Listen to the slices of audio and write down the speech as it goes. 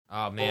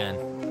Oh man,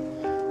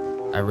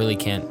 I really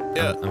can't.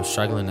 Yeah. I'm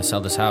struggling to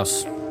sell this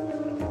house.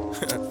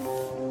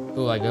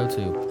 Who I go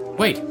to?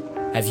 Wait,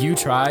 have you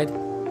tried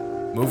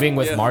moving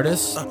with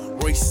Martis?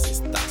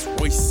 Racist thoughts,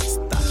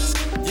 racist thoughts.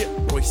 Yeah,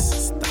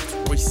 racist thoughts,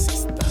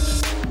 racist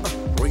thoughts.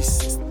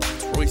 Racist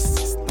thoughts,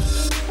 racist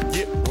thoughts.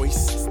 Yeah,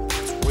 racist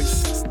thoughts,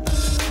 racist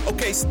thoughts.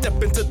 Okay,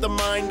 step into the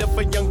mind of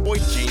a young boy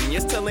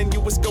genius, telling you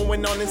what's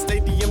going on in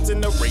stadiums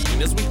and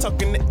arenas. We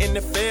talking the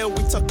NFL,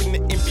 we talking the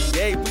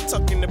NBA, we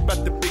talking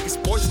about the biggest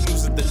sports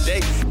news of the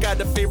day.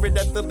 Got a favorite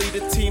athlete,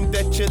 a team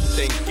that you're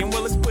thinking.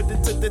 Well, let's put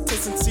it to the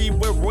test and see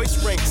where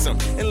Royce ranks them.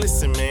 And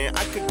listen, man,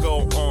 I could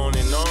go on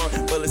and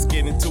on, but let's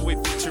get into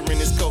it, featuring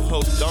his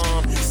co-host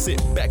Dom.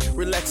 Sit back,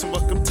 relax, and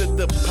welcome to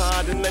the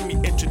pod, and let me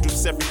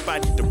introduce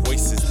everybody to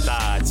Royce's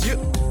thoughts. Yeah.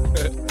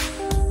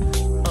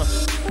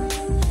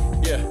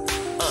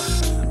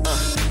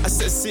 I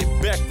said sit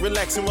back,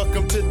 relax, and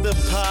welcome to the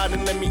pod,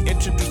 and let me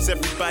introduce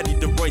everybody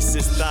to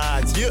Royce's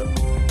thoughts. Yeah.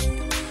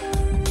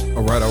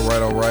 All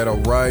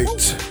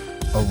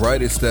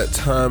right. It's that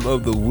time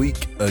of the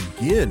week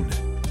again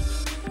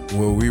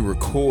where we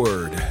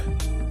record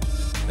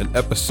an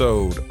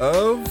episode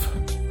of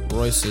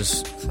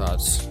Royce's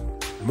thoughts.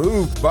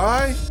 Moved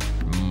by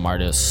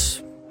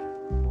Martis.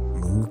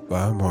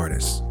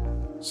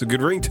 It's a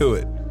good ring to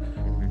it.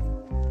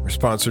 We're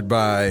sponsored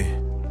by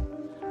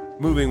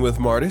Moving with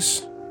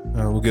Martis.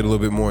 We'll get a little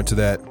bit more into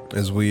that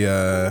as we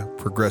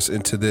progress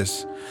into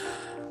this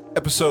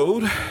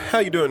episode. How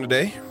you doing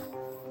today?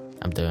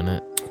 I'm doing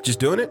it. Just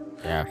doing it?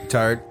 Yeah.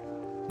 Tired?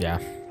 Yeah.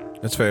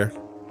 That's fair.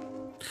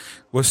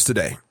 What's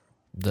today?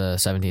 The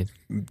 17th.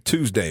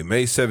 Tuesday,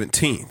 May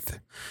 17th.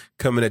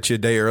 Coming at you a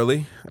day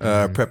early.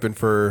 Prepping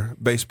for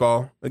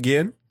baseball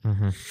again.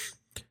 Mm-hmm.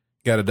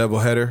 Got a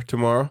doubleheader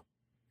tomorrow.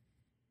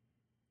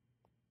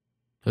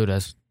 Who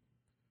does?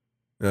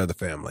 The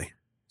family.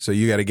 So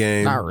you got a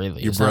game. Not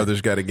really. Your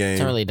brother's got a game.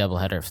 It's not really a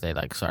doubleheader if they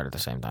start at the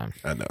same time.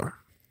 I know.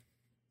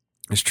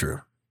 It's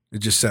true. It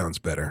just sounds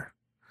better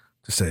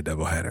to say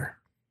doubleheader.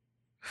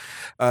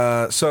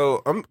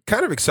 So I'm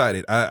kind of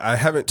excited. I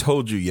haven't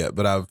told you yet,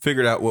 but I've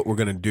figured out what we're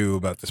going to do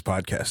about this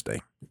podcast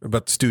thing,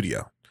 about the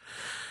studio.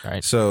 All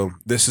right. So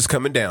this is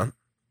coming down.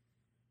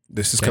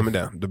 Coming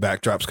down. The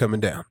backdrop's coming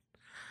down.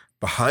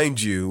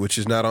 Behind you, which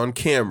is not on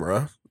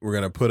camera, we're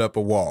going to put up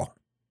a wall.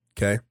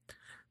 Okay.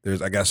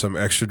 I got some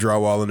extra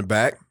drywall in the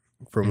back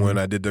from when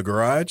I did the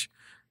garage.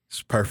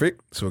 It's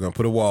perfect. So we're going to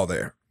put a wall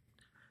there.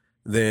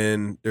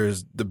 Then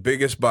there's the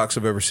biggest box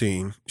I've ever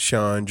seen.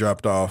 Sean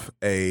dropped off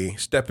a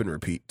step and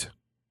repeat.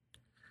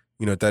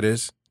 You know what that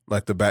is?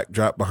 Like the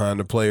backdrop behind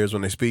the players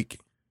when they speak.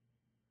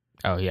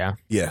 Oh, yeah?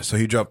 Yeah, so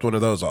he dropped one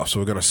of those off. So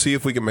we're going to see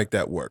if we can make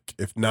that work.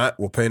 If not,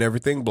 we'll paint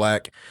everything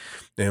black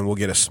and we'll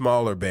get a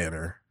smaller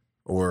banner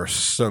or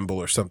symbol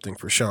or something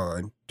for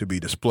Sean to be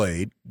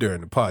displayed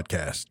during the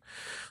podcast.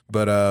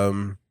 But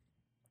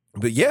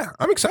yeah,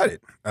 I'm excited.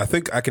 I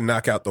think I can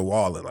knock out the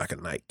wall in like a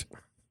night.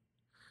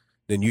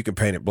 Then you can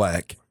paint it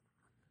black,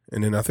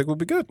 and then I think we'll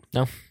be good.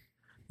 No.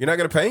 You're not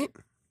going to paint?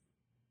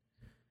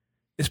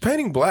 It's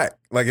painting black.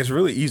 Like, it's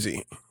really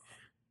easy.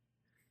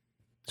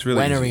 It's really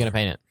When easy. are we going to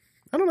paint it?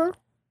 I don't know.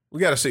 We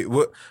got to see.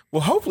 Well,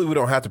 hopefully we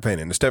don't have to paint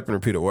it. The step and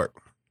repeat will work.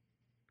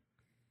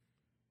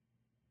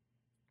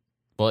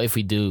 Well, if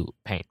we do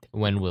paint,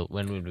 when would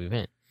we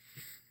paint?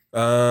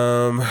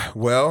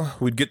 Well,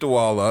 we'd get the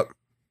wall up,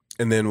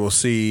 and then we'll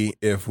see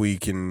if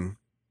the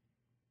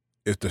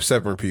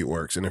step and repeat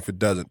works, and if it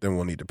doesn't, then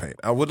we'll need to paint.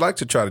 I would like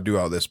to try to do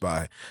all this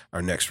by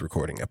our next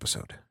recording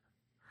episode.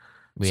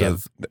 We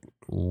have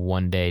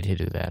one day to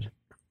do that.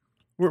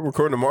 We're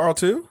recording tomorrow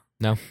too?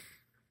 No.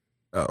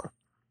 Oh.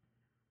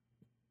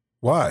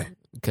 Why?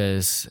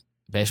 Because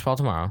baseball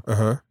tomorrow.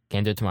 Uh-huh.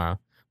 Can't do it tomorrow.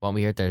 Won't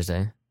be here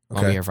Thursday. Won't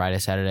Okay. be here Friday,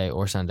 Saturday,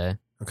 or Sunday.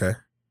 Okay.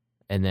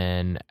 And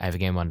then I have a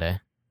game Monday.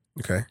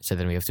 Okay. So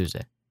then we have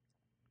Tuesday.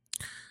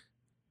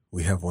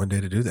 We have one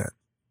day to do that.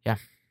 Yeah.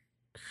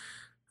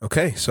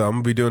 Okay, so I'm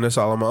going to be doing this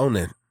all on my own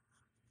then.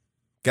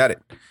 Got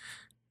it.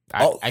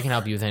 I can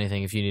help you with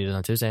anything if you need it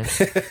on Tuesday.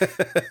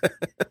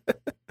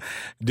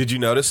 Did you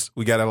notice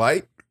we got a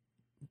light?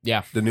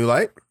 Yeah. The new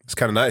light? It's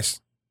kind of nice.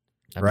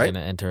 I'm Right? going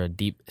to enter a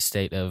deep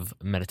state of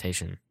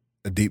meditation.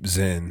 A deep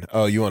zen.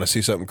 Oh, you want to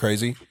see something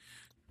crazy?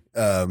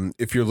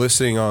 If you're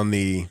listening on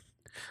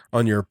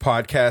your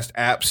podcast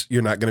apps,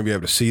 you're not going to be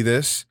able to see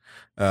this.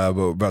 But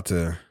we're about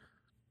to.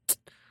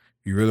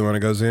 You really want to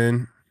go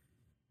zen?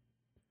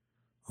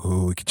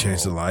 Oh, we could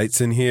change the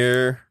lights in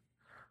here.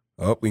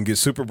 Oh, we can get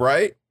super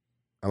bright.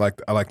 I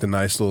like the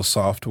nice little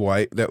soft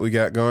white that we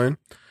got going.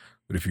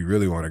 But if you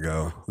really want to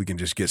go, we can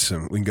just get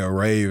we can go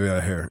rave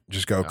out here.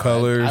 Just go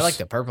colors. I like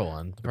the purple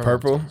one. The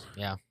purple? one's-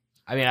 Yeah.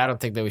 I mean, I don't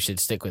think that we should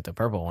stick with the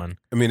purple one.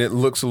 I mean, it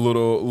looks a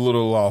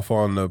little off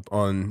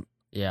on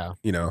Yeah.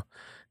 you know.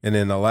 And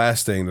then the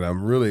last thing that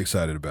I'm really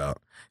excited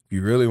about, if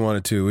you really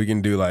wanted to, we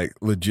can do like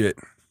legit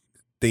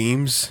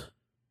themes.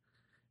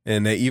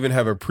 And they even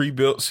have a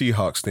pre-built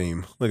Seahawks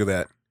theme. Look at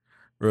that.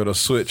 Where it'll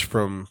switch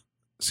from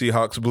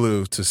Seahawks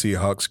blue to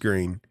Seahawks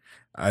green.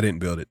 I didn't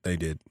build it. They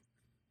did.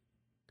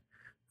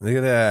 Look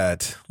at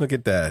that. Look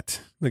at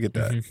that. Look at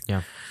that.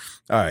 Yeah.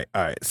 All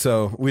right.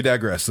 So we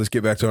digress. Let's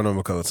get back to our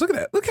normal colors. Look at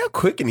that. Look how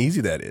quick and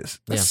easy that is.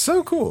 That's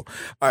so cool.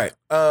 All right.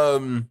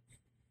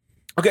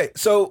 Okay.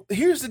 So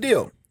here's the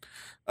deal.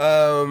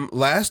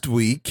 Last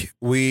week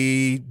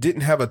we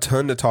didn't have a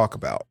ton to talk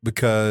about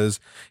because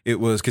it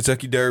was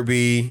Kentucky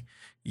Derby.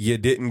 You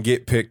didn't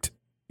get picked.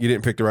 You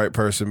didn't pick the right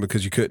person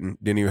because you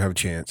couldn't. Didn't even have a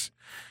chance.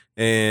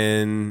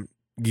 And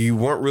you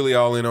weren't really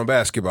all in on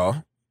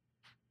basketball.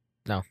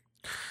 No.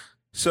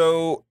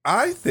 So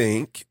I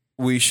think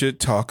we should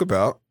talk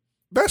about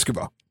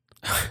basketball.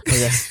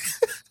 Okay.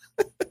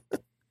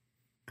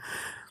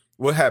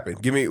 What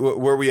happened? Give me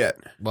where are we at?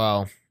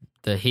 Well,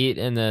 the Heat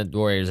and the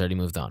Warriors already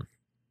moved on.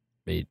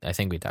 I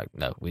think we talked.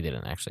 No, we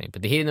didn't actually.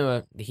 But the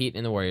Heat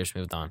and the Warriors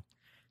moved on,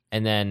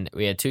 and then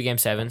we had 2 Game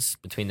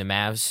 7s between the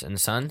Mavs and the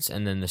Suns,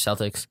 and then the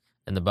Celtics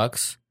and the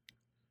Bucks.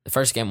 The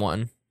first Game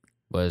 1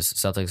 was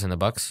Celtics and the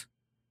Bucks.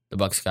 The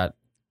Bucks got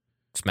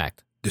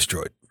smacked,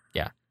 Destroyed.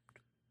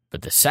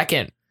 but the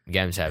second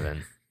Game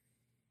 7,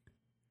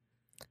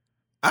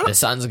 the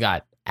Suns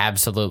got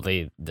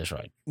absolutely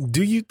destroyed.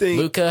 Do you think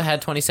Luka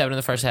had 27 in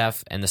the first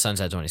half, and the Suns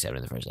had 27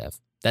 in the first half.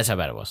 That's how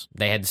bad it was.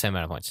 They had the same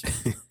amount of points.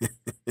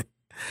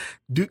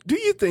 Do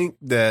you think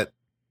that?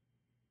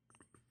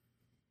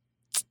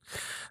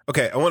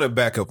 Okay, I want to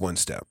back up one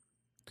step.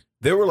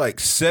 There were like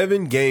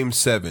 7 Game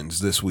 7s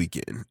this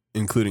weekend,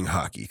 including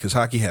hockey, because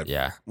hockey had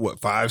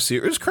 5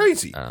 series? It was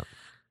crazy. It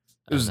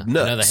was nuts. I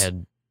know they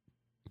had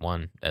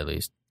 1 at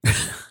least.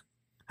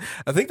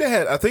 I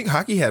think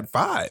hockey had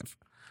 5.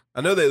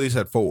 I know they at least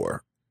had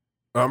 4.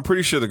 I'm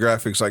pretty sure the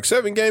graphics like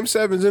 7 Game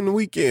 7s in the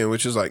weekend,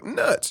 which is like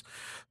nuts.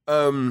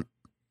 Game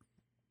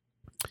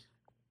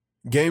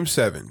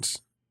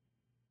 7s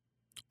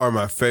are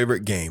my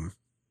favorite game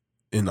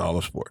in all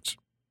of sports.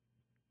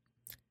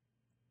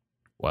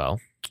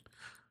 Well,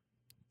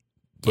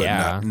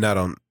 but not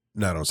on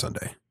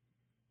Sunday.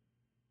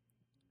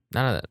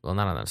 Not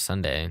on a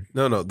Sunday.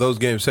 No, those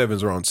Game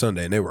 7s were on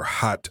Sunday, and they were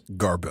hot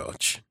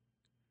garbage.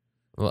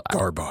 Well,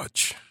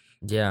 garbage.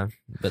 Yeah,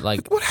 but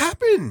like, what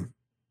happened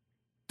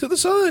to the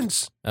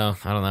Suns? Oh,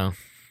 I don't know.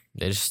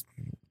 They just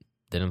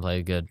didn't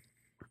play good.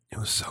 It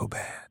was so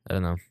bad. I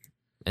don't know.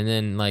 And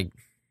then like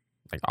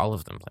all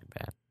of them played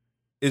bad.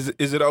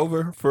 Is it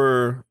over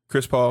for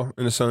Chris Paul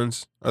and the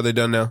Suns? Are they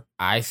done now?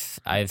 I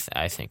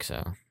think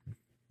so.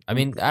 I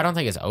mean, I don't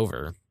think it's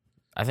over.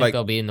 I think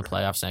they'll be in the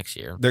playoffs next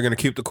year. They're going to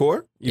keep the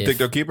core? You think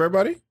they'll keep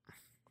everybody?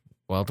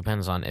 Well, it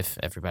depends on if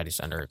everybody's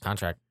under a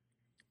contract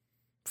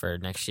for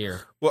next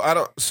year. Well, I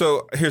don't.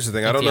 So here's the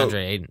thing. I don't know.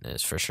 DeAndre Ayton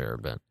is for sure,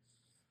 but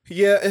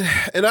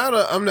yeah, and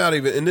I'm not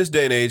even in this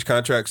day and age.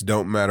 Contracts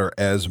don't matter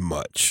as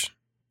much,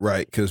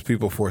 right? Because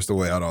people force their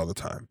way out all the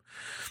time.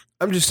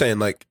 I'm just saying,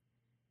 like,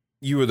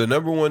 you were the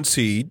number 1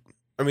 seed.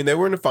 I mean, they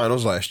were in the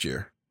finals last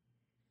year,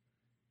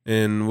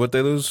 and what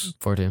they lose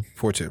 4-2.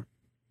 4-2.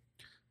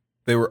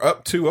 They were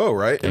up 2-0,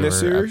 right, in this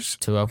series?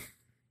 2-0.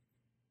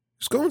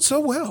 It's going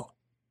so well.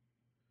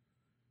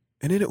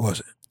 And then it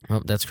wasn't.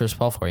 Well, that's Chris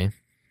Paul for you.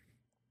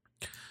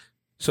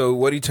 So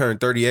what he turned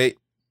 38?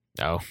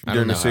 No, I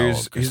don't know how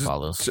old Chris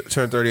Paul is.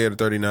 Turned 38 or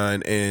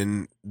 39,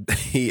 and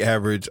he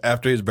averaged,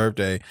 after his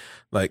birthday,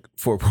 like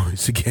 4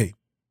 points a game.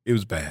 It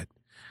was bad.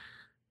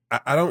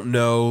 I don't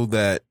know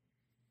that.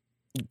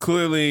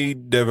 Clearly,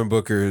 Devin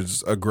Booker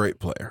is a great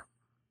player.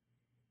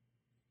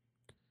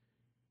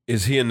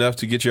 Is he enough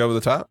to get you over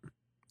the top?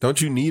 Don't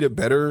you need a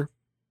better?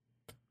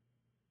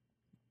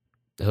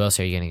 Who else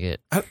are you going to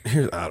get? I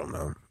don't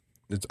know.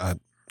 I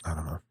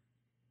don't know.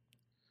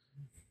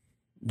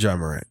 Ja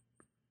Morant.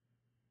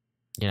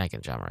 You're not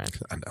getting Ja Morant.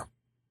 I know.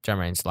 Ja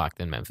Morant's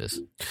locked in Memphis.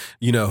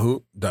 You know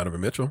who?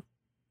 Donovan Mitchell.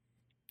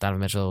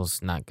 Donovan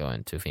Mitchell's not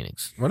going to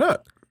Phoenix. Why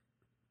not?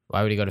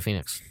 Why would he go to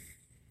Phoenix?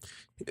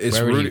 It's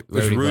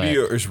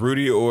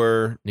Rudy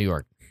or New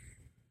York.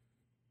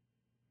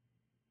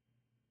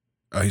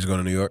 Oh, he's going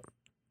to New York?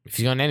 If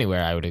he's going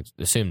anywhere, I would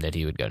assume that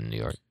he would go to New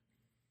York.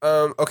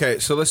 Okay,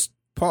 so let's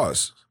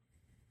pause.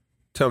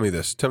 Tell me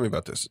this. Tell me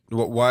about this.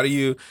 Why do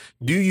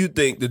you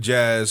think the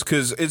Jazz,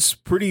 because it's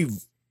pretty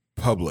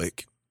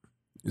public,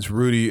 it's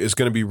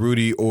going to be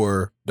Rudy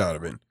or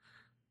Donovan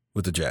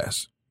with the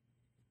Jazz.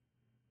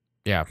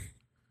 Yeah.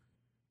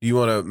 You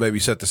want to maybe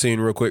set the scene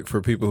real quick for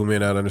people who may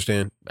not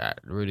understand?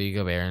 Rudy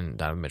Gobert and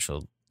Donovan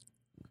Mitchell,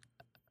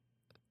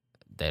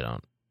 they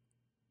don't.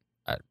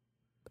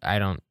 I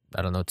don't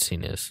know what the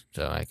scene is,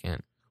 so I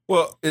can't.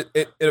 Well,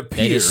 it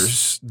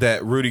appears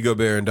that Rudy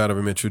Gobert and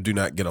Donovan Mitchell do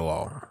not get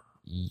along.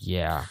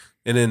 Yeah.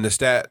 And then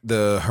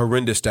the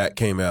horrendous stat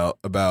came out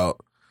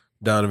about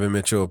Donovan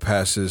Mitchell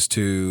passes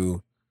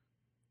to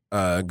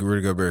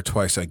Rudy Gobert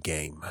twice a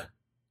game.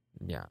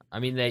 Yeah.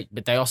 I mean,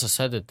 they also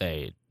said that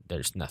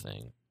there's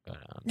nothing going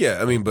on. Yeah,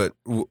 I mean, but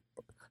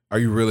are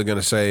you really going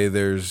to say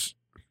are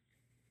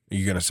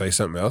you going to say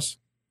something else?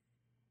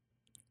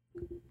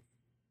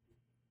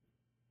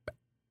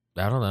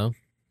 I don't know.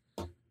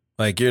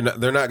 Like they're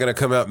not going to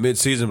come out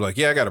mid-season and be like,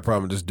 yeah, I got a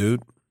problem with this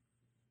dude.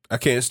 I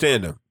can't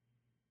stand him.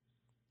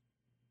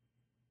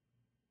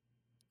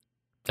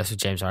 That's what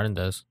James Harden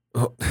does.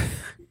 Oh.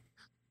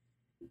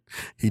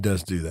 He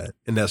does do that.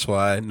 And that's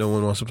why no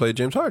one wants to play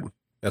James Harden.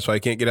 That's why he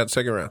can't get out the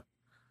second round.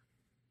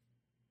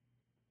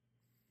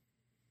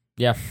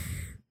 Yeah.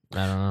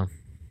 I don't know.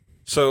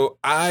 So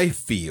I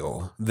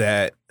feel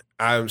that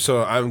I'm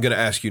going to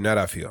ask you, not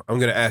I feel. I'm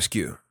going to ask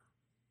you.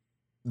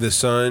 The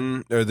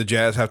Sun or the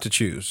Jazz have to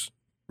choose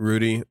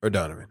Rudy or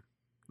Donovan.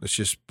 Let's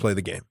just play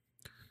the game.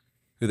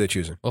 Who they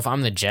choosing? Well, if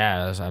I'm the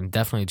Jazz, I'm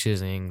definitely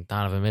choosing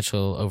Donovan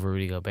Mitchell over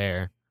Rudy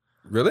Gobert.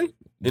 Really?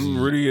 Isn't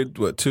Rudy,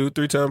 what,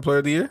 2-3-time player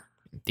of the year?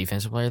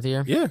 Defensive player of the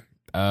year? Yeah.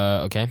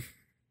 Okay.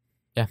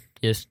 Yeah,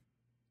 he is.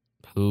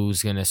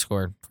 Who's going to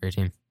score for your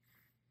team?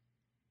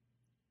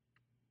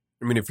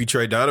 I mean, if you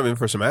trade Donovan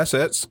for some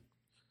assets,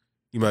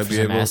 you might be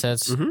able.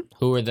 Assets. Mhm.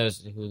 Who are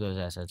those? Who are those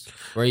assets?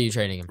 Where are you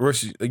trading him?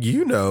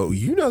 You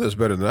know this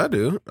better than I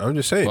do. I'm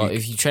just saying. Well,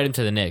 if you trade him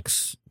to the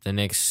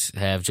Knicks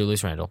have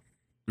Julius Randle,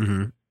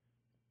 Mm-hmm.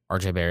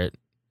 RJ Barrett,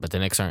 but the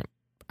Knicks aren't.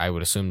 I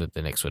would assume that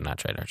the Knicks would not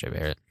trade RJ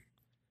Barrett,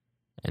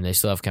 and they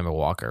still have Kemba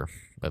Walker,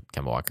 but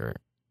Kemba Walker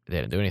they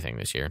didn't do anything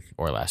this year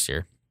or last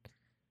year,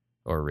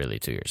 or really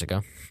 2 years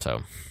ago.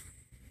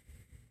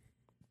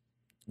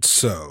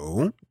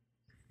 So,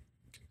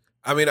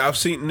 I mean, I've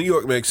seen New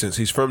York make sense.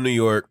 He's from New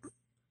York.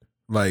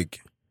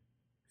 Like,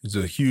 he's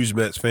a huge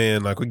Mets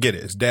fan. Like, we get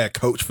it. His dad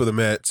coached for the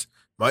Mets.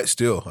 Might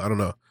still. I don't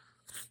know.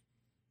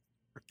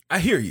 I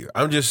hear you.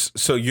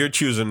 So you're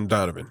choosing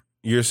Donovan.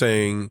 You're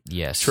saying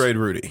yes, trade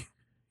Rudy.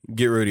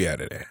 Get Rudy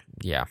out of there.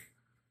 Yeah.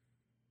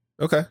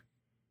 Okay.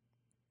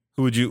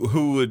 Who's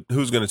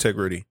going to take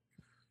Rudy?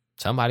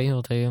 Somebody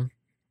will tell you.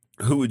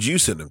 Who would you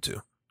send him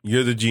to?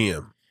 You're the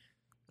GM.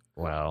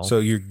 Well, So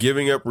you're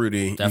giving up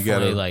Rudy.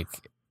 definitely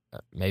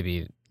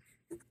maybe,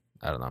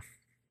 I don't know.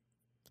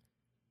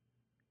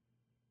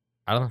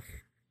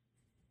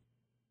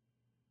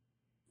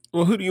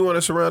 Well, who do you want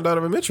to surround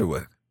Donovan Mitchell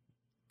with?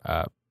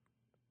 I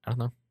don't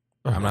know.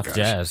 Oh I'm my not the gosh.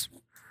 Jazz.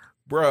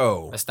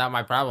 Bro. That's not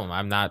my problem.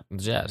 I'm not the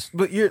Jazz.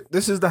 But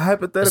this is the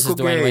hypothetical This is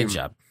Dwayne game. Wade's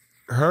job.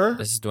 Huh?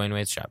 This is Dwayne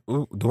Wade's job.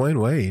 Ooh, Dwayne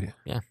Wade.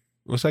 Yeah.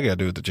 What's that got to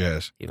do with the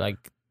Jazz? He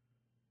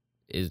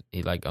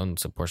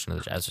owns a portion of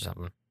the Jazz or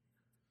something.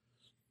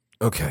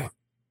 Okay.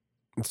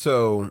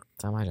 So,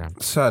 It's not my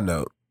job. side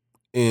note,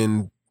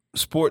 in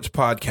sports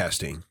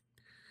podcasting,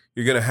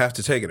 you're going to have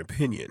to take an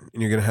opinion,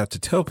 and you're going to have to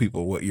tell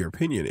people what your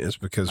opinion is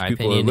because My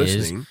people are opinion is-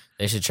 listening.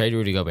 They should trade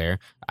Rudy Gobert.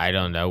 I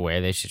don't know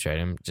where they should trade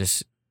him.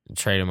 Just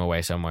trade him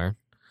away somewhere.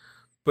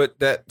 But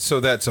that's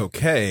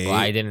okay. Well,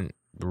 I didn't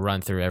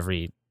run through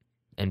every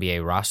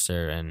NBA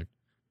roster and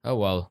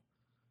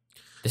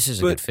this is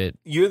a But- good fit.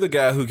 You're the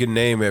guy who can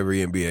name every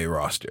NBA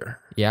roster.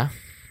 Yeah,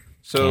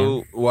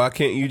 So why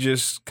can't you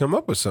just come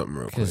up with something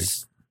real quick?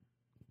 because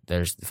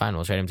fine.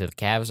 We'll trade him to the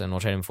Cavs and we'll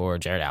trade him for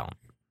Jared Allen.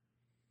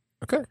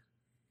 Okay.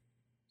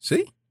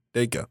 See?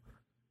 There you go.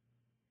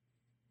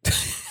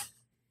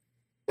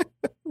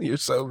 You're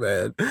so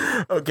mad.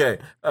 Okay.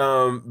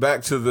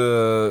 Back to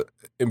the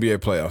NBA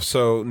playoffs.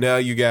 So now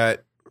you got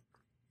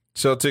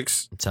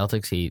Celtics.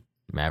 Celtics, Heat,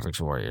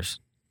 Mavericks, Warriors.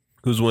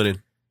 Who's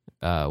winning?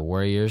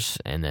 Warriors,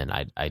 and then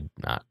I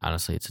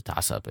honestly, it's a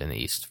toss up in the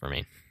East for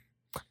me.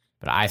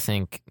 But I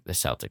think the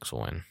Celtics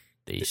will win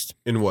the East.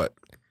 In what?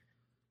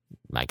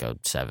 Might go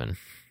 7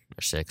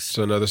 or 6.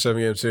 So another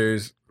 7-game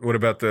series. What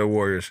about the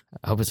Warriors?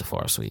 I hope it's a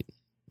 4 sweep.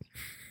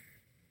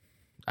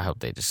 I hope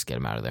they just get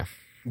them out of there.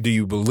 Do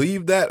you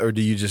believe that, or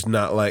do you just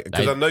not like?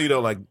 Because I know you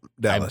don't like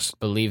Dallas.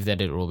 I believe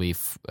that it will be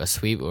a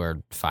sweep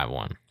or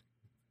 5-1.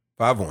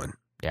 5-1.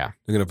 Yeah.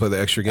 They're gonna play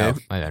the extra game.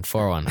 Oh, I meant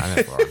 4-1. I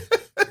meant 4-1.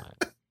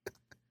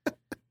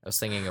 I was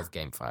thinking of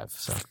Game 5.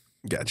 So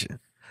Gotcha.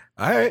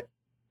 All right.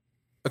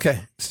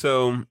 Okay.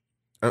 So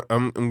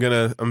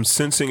I'm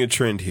sensing a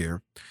trend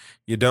here.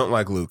 You don't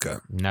like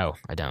Luka. no,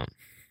 I don't.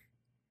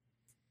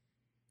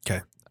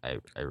 Okay. I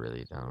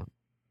really don't.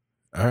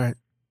 All right.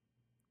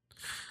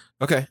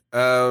 Okay.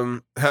 How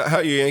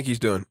are your Yankees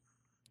doing?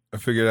 I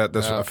figured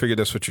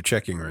that's what you're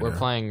checking right We're now.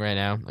 playing right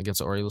now against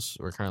the Orioles.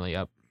 We're currently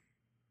up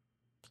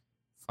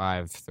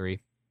 5-3.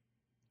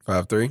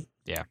 5-3.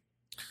 Yeah.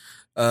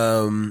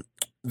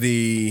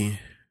 The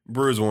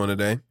Brewers won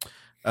today.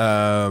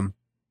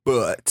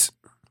 But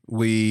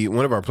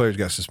one of our players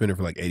got suspended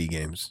for like 80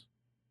 games.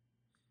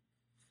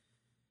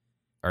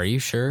 Are you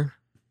sure?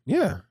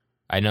 Yeah.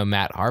 I know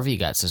Matt Harvey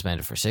got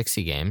suspended for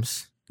 60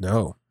 games,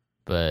 No.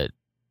 but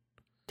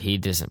he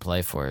doesn't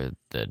play for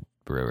the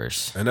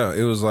Brewers. I know.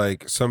 It was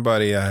like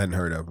somebody I hadn't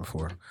heard of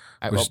before,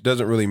 which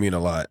doesn't really mean a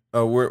lot.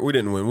 Oh, we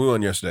didn't win. We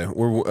won yesterday.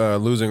 We're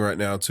losing right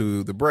now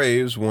to the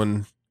Braves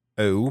 1-0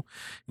 in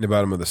the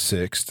bottom of the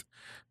 6th.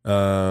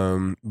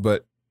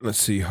 But let's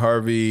see.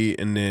 Harvey,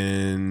 and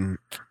then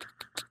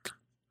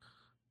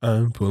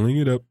I'm pulling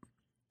it up.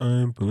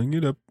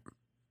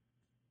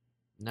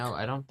 No,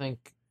 I don't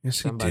think Yes,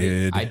 he somebody.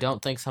 did. I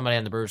don't think somebody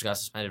on the Brewers got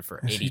suspended for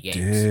Yes, 80 he games.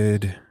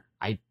 did.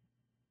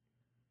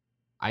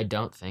 I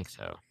don't think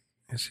so.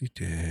 Yes, he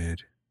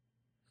did.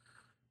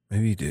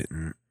 Maybe he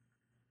didn't.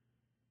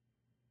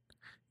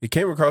 It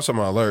came across on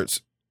my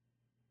alerts.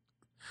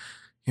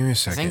 Give me a I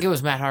second. think it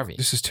was Matt Harvey.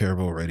 This is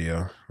terrible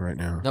radio right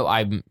now. No,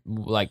 I'm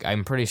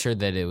pretty sure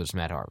that it was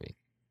Matt Harvey.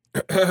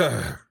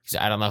 'Cause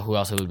I don't know who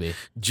else it would be.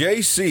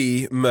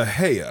 J.C.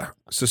 Mejia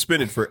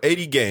suspended for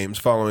 80 games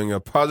following a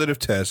positive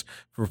test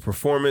for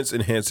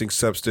performance-enhancing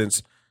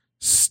substance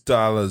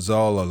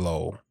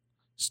stanzolol.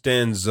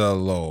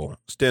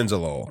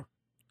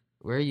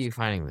 Where are you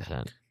finding this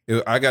at?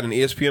 I got an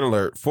ESPN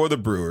alert for the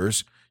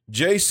Brewers.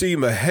 J.C.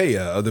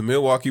 Mejia of the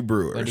Milwaukee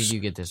Brewers. When did you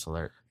get this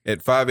alert? At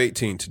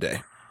 5:18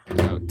 today.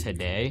 Oh,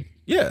 today?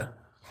 Yeah,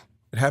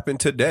 it happened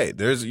today.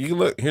 You can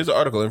look. Here's the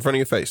article in front of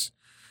your face,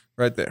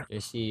 right there.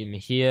 J.C.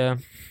 Mejia.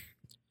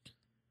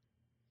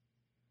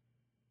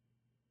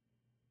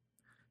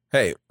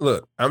 Hey,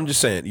 look. I'm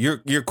just saying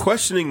you're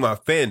questioning my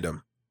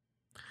fandom,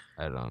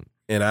 I don't.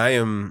 and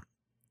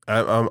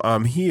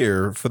I'm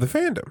here for the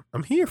fandom.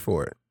 I'm here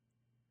for it.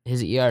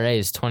 His ERA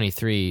is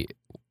 23.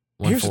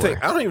 Here's the thing.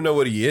 I don't even know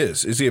what he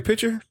is. Is he a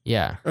pitcher?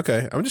 Yeah.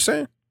 Okay, I'm just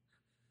saying.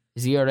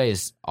 His ERA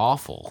is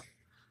awful.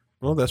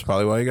 Well, that's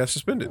probably why he got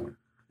suspended.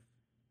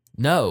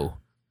 No.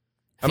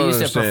 I If don't he used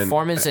a understand.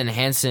 performance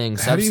enhancing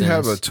How do substance. you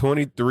have a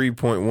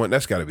 23.1?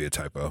 That's got to be a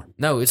typo.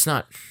 No, it's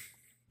not.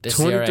 This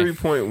ERA.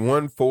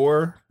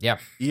 23.14 Yeah.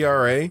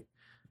 ERA.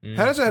 Mm.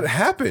 How does that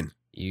happen?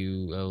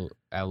 You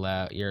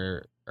allow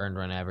your earned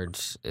run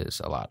average is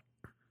a lot.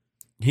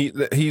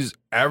 He's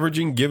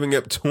averaging giving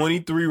up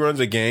 23 runs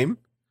a game.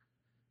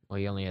 Well,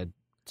 he only had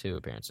 2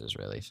 appearances,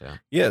 really. So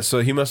Yeah, so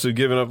he must have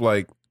given up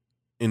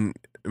it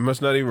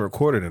must not even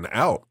recorded an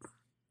out.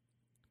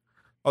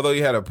 Although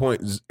he had a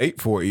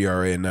 .84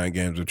 ERA in 9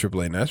 games with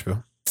AAA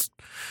Nashville.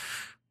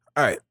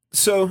 All right.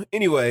 So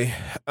anyway,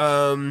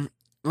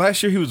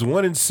 last year he was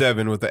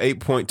 1-7 with an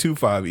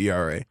 8.25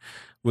 ERA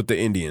with the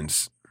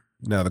Indians,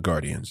 now the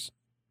Guardians.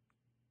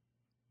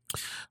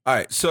 All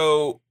right.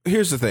 So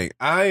here's the thing.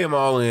 I am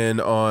all in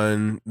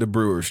on the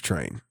Brewers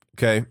train.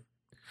 Okay.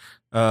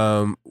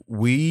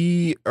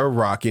 We are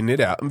rocking it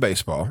out in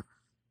baseball,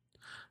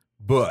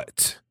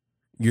 but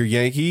your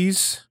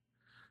Yankees,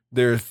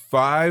 there's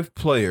 5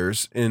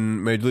 players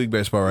in Major League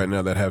Baseball right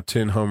now that have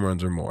 10 home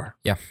runs or more.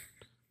 yeah.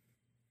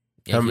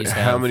 How Yankees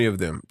how have many of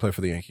them play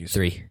for the Yankees?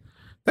 3.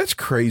 That's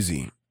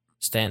crazy.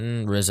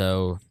 Stanton,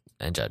 Rizzo,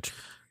 and Judge.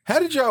 How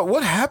did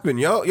what happened?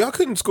 Y'all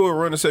couldn't score a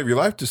run to save your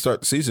life to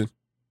start the season.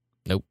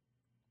 Nope.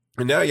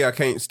 And now y'all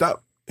can't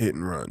stop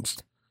hitting runs.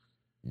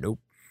 Nope.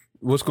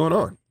 What's going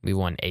on? We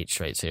won 8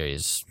 straight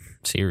series.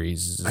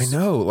 I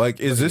know. Like,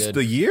 is Pretty this good.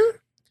 the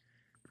year?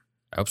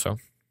 I hope so.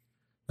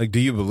 Like, do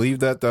you believe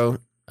that, though?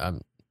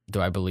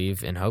 Do I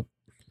believe in hope?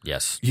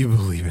 Yes, You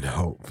believe in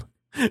hope.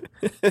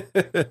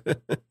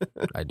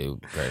 I do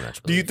very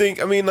much. Do you Believe.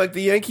 think? I mean, like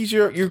the Yankees,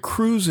 you're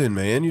cruising,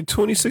 man. You're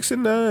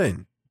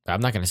 26-9.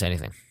 I'm not going to say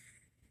anything.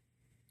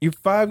 You're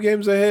 5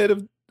 games ahead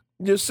of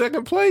your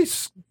second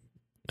place.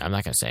 I'm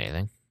not going to say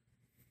anything.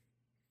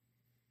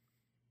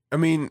 I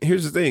mean,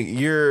 here's the thing.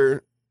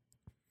 You're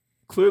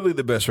clearly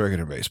the best record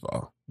in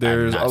baseball.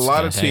 There's not a lot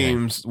gonna of say anything.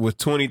 teams with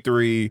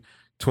 23,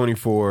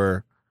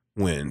 24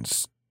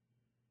 wins.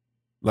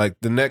 Like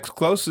the next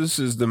closest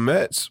is the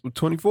Mets with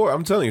 24.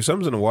 I'm telling you,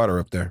 something's in the water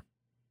up there.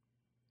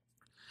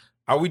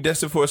 Are we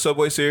destined for a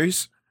Subway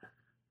Series?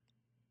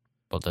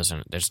 Well, there's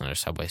another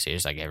Subway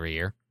Series like every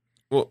year.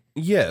 Well,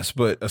 yes,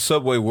 but a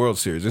Subway World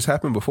Series. This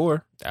happened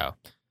before. Oh,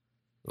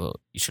 well,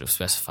 you should have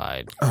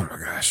specified. Oh, my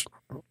gosh.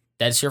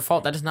 That's your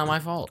fault. That is not my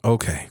fault.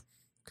 Okay.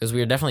 Because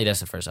we are definitely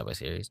destined for a Subway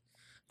Series.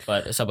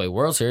 But a Subway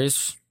World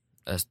Series,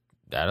 I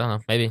don't know.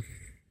 Maybe.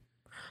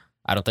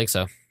 I don't think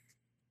so.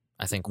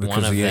 I think Because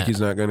one of the Yankees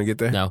them. not going to get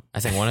there? No, I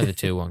think one of the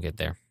 2 won't get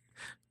there.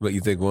 But you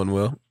think one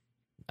will?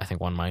 I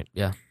think one might.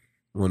 Yeah,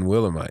 One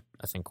will or might?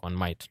 I think one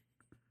might.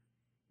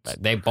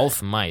 But they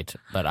both might,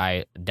 but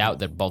I doubt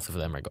that both of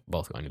them are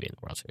both going to be in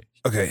the World Series.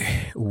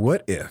 Okay.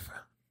 What if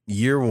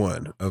year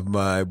 1 of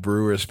my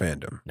Brewers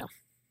fandom, No.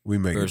 we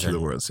make Brewers it to are-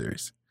 the World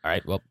Series? All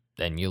right, well,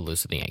 then you'll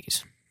lose to the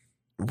Yankees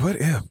What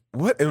if?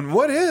 What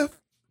if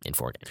in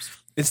 4 games.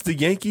 it's the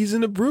Yankees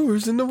and the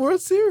Brewers in the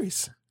World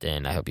Series?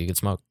 Then I hope you get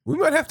smoked. We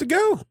might have to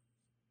go.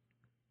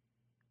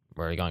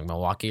 Where are you going,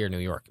 Milwaukee or New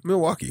York?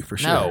 Milwaukee for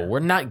sure. No, we're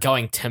not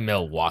going to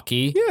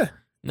Milwaukee. Yeah.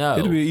 No.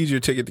 It'll be an easier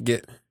ticket to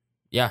get.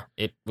 Yeah,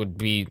 it would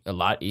be a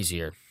lot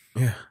easier.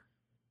 Yeah.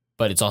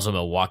 But it's also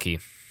Milwaukee.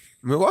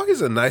 Milwaukee's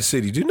a nice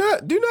city. Do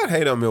not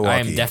hate on Milwaukee. I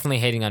am definitely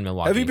hating on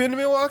Milwaukee. Have you been to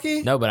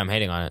Milwaukee? No, but I'm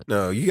hating on it.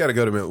 No, you got to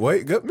go to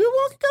Milwaukee. Go to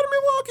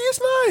Milwaukee.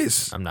 It's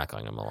nice. I'm not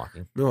going to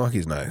Milwaukee.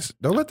 Milwaukee's nice.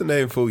 Don't let the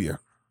name fool you.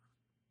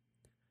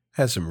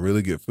 Has some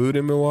really good food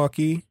in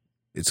Milwaukee.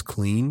 It's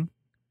clean.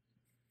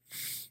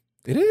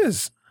 It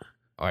is.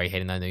 Or are you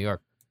hating on New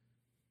York?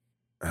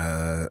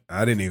 I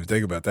didn't even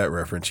think about that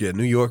reference yet.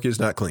 New York is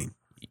not clean.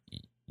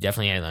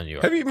 Definitely hating on New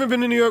York. Have you even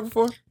been to New York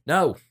before?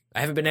 No,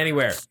 I haven't been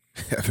anywhere.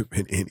 Haven't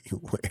been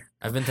anywhere.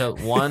 I've been to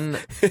one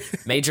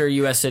major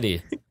U.S.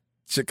 city.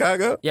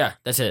 Chicago? Yeah,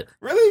 that's it.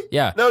 Really?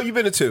 Yeah, No, you've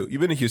been to 2. You've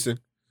been to Houston.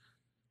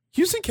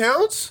 Houston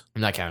counts?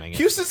 I'm not counting it.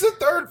 Houston's the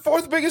 3rd,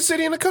 4th biggest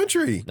city in the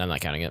country. I'm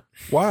not counting it.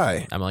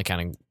 Why? I'm only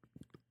counting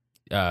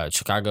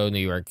Chicago, New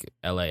York,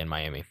 L.A., and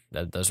Miami.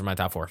 Those are my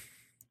top 4.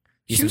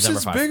 Houston's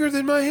Houston's number 5. bigger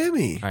than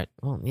Miami. All right.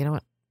 Well, you know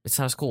what? It's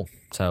not as cool.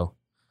 So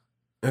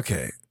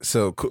Okay,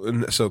 so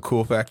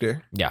cool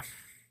factor. Yeah.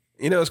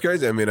 You know, it's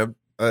crazy. I mean,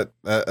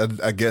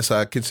 I guess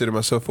I consider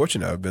myself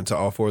fortunate. I've been to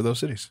all 4 of those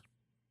cities.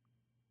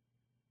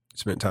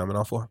 Spent time in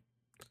all 4.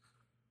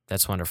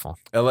 That's wonderful.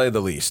 LA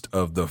the least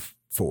of the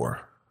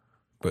 4,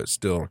 but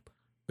still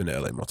been to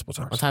LA multiple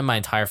One times. time, my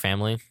entire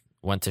family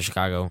went to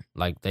Chicago.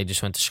 Like they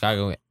just went to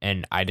Chicago,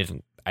 and I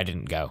didn't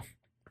go.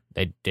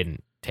 They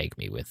didn't take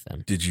me with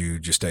them. Did you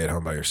just stay at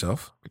home by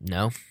yourself?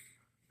 No,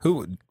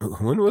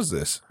 When was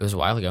this? it was a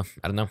while ago.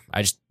 I don't know.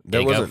 I just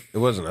didn't go. It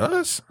wasn't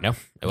us. No, it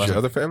It was wasn't. your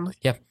other family?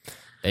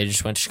 They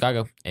just went to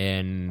Chicago,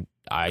 and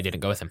I didn't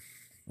go with them.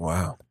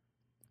 Wow.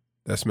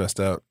 That's messed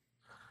up.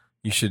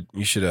 You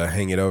should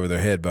hang it over their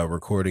head by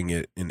recording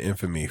it in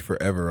infamy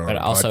forever on But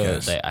a also,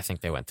 podcast. I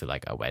think they went to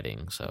like a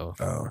wedding, so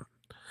Oh.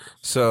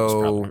 it's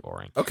So probably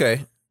boring.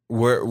 okay.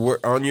 We're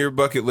on your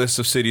bucket list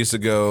of cities to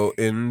go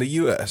in the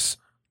US.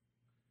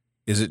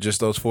 Is it just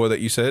those 4 that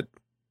you said?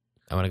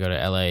 I want to go to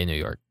LA and New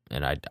York,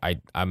 and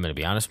I'm gonna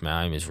be honest.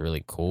 Miami is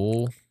really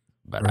cool,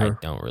 but I Uh-huh.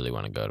 don't really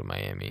want to go to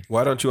Miami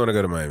Why don't you want to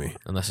go to Miami?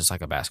 unless it's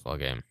like a basketball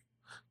game.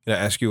 Can I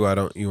ask you why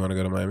don't you want to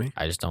go to Miami?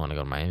 I just don't want to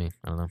go to Miami.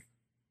 I don't know.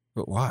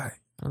 But why?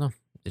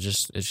 It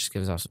just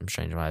gives off some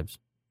strange vibes.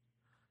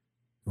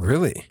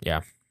 Really?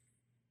 Yeah.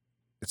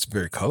 It's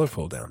very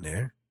colorful down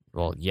there.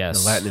 Well,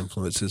 yes. The Latin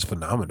influence is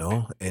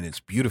phenomenal, and it's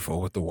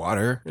beautiful with the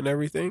water and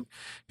everything.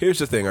 Here's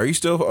the thing: are you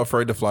still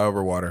afraid to fly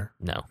over water?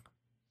 No.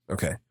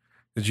 Okay,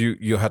 because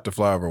you'll have to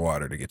fly over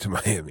water to get to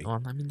Miami.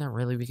 Well, I mean, not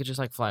really. We could just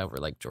like fly over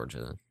like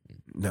Georgia.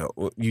 No,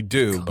 well, you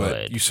do, but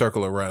Could. you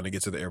circle around to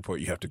get to the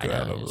airport. You have to I go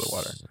out know, over the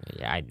water.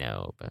 Yeah, I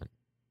know, but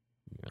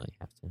you really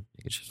have to.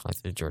 You could just fly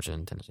through Georgia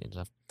and Tennessee and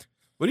stuff.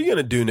 What are you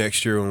gonna do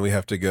next year when we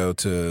have to go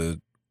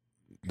to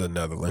the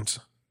Netherlands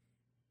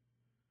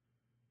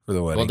for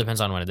the wedding? Well, it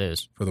depends on when it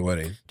is. For the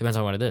wedding, Depends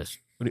on when it is.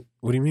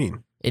 what do you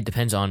mean? It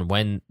depends on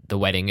when the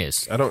wedding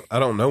is. I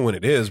don't know when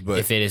it is, but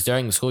If it is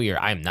during the school year,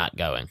 I'm not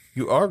going.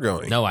 you are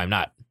going. No, I'm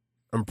not.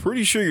 I'm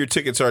pretty sure your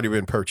ticket's already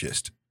been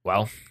purchased.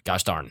 Well,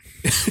 gosh darn.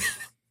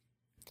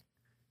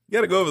 You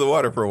got to go over the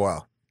water for a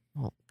while.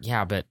 Well,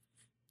 yeah, but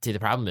see, the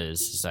problem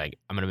is like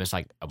I'm gonna miss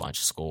like a bunch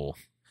of school.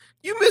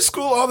 You miss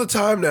school all the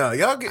time now.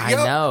 Y'all I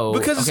know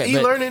because it's Okay,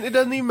 but e-learning. It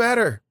doesn't even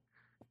matter.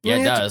 Yeah, You it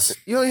only have does. to-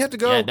 you only have to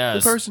go Yeah, it in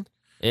does. person.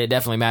 It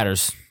definitely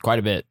matters quite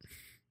a bit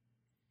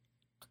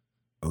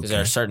because there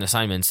are Okay. certain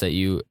assignments that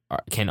you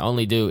can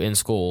only do in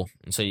school,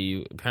 and so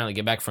you apparently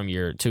get back from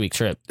your 2-week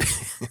trip,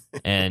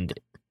 and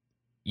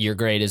your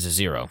grade is a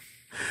 0.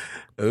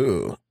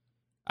 Ooh.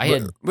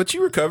 I But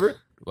you recovered.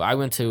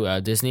 went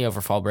to Disney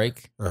over fall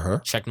break. Uh huh.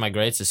 Checked my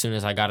grades as soon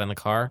as I got in the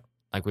car,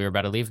 like we were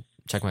about to leave.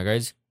 Checked my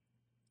grades.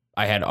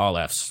 I had all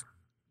Fs.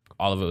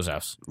 All of it was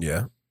Fs.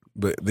 Yeah.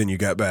 But then you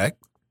got back.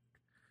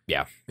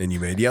 Yeah. And you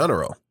made the honor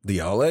roll. The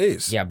all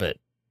A's. Yeah, but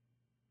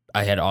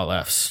I had all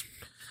Fs.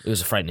 It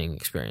was a frightening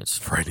experience.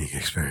 Frightening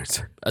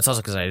experience. That's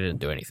also because I didn't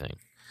do anything,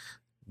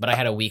 but I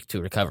had a week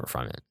to recover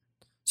from it.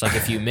 So like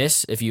if you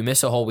miss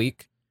a whole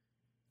week,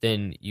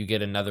 then you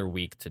get another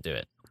week to do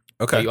it.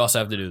 Okay. But you also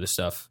have to do the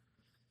stuff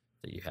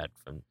that you had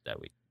from that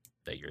week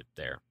that you're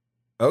there.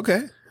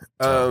 Okay.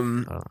 So, I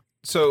don't know.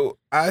 So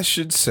I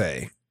should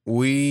say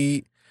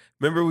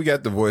remember we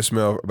got the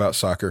voicemail about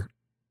soccer,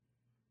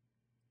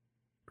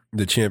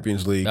 the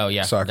Champions League. Oh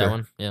yeah, soccer. that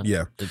one. Yeah,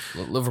 Yeah. the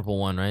Liverpool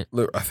one, right?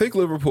 I think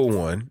Liverpool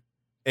won,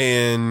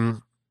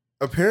 and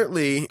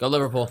apparently Go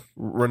Liverpool.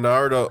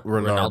 Ronaldo.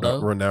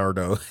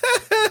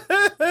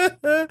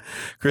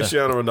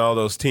 Cristiano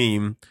Ronaldo's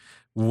team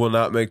will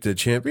not make the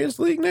Champions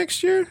League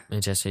next year.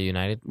 Manchester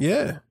United.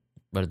 Yeah,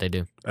 What did they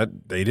do?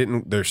 they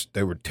didn't.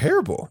 They were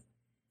terrible,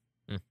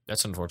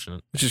 That's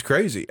unfortunate. which is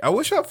crazy. I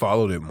wish I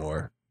followed it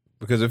more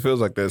because it feels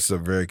like that's a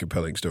very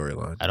compelling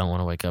storyline. I don't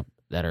want to wake up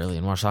that early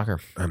and watch soccer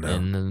I know.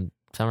 in the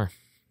summer.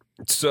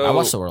 So I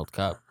watched the World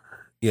Cup.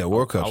 yeah,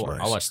 World Cup's nice.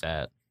 I'll watch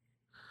that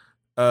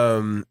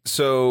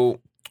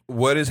So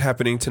what is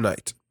happening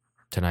tonight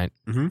tonight.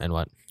 Mhm. And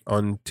what?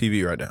 on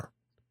TV right now?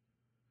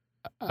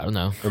 I don't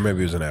know. Or maybe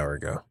it was an hour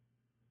ago.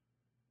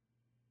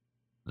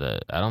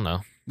 I don't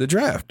know. The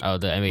draft. Oh,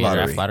 the NBA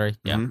Lottery. draft lottery.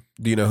 Yeah, Mhm.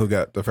 Do you know who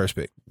got the first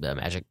pick? the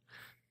Magic.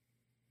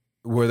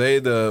 Were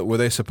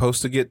they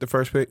supposed to get the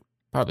first pick?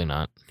 Probably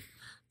not.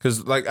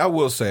 Because, like, I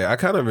will say, I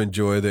kind of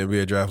enjoy the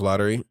NBA draft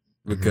lottery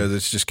because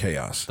it's just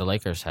chaos. The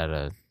Lakers had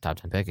a top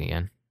 10 pick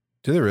again.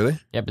 Do they really?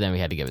 Yeah, but then we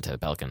had to give it to the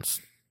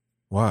Pelicans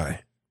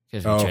Why?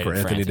 because Oh, traded for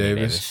Anthony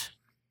Davis?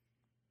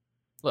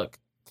 Look,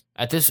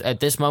 at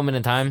this moment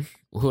in time,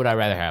 who would I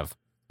rather have?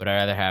 Would I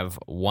rather have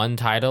one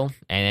title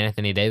and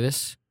Anthony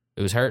Davis,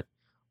 who was hurt,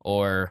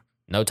 or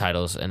no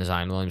titles and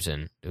Zion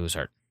Williamson, who was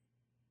hurt?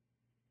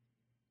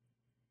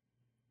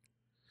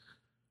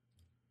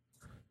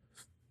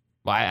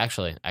 Well,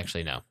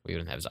 actually, no. We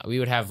wouldn't have. We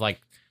would have like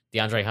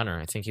DeAndre Hunter.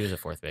 I think he was a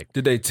 4th pick,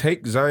 Did they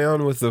take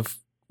Zion with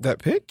that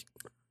pick?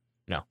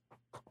 No.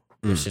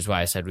 Mm. which is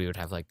why I said we would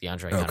have like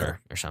DeAndre Okay.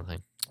 Hunter or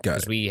something. Got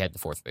Because it. we had the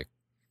 4th pick.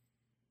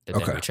 But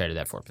then Okay. we traded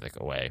that 4th pick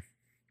away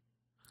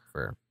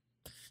for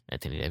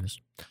Anthony Davis.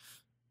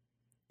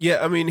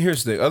 Yeah, I mean,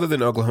 here's the thing. Other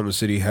than Oklahoma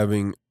City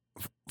having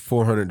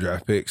 400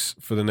 draft picks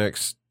for the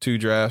next 2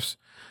 drafts,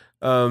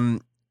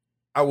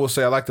 I will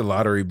say I like the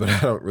lottery, but I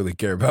don't really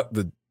care about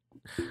the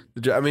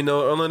I mean,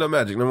 no Orlando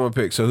Magic, number one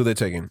pick. So who they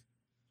taking?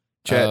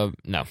 Chet,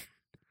 No.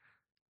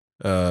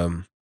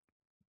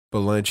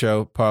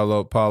 Balancho,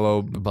 Paulo,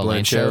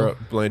 Balancho?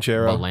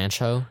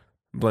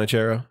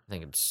 Blanchero. I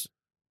think it's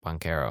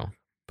Boncaro.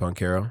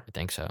 I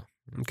think so.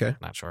 Okay.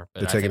 Not sure.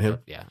 But They're taking him?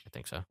 Yeah, I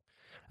think so.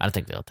 I don't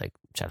think they'll take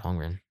Chet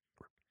Holmgren.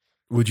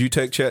 Would you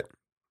take Chet?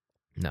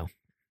 No.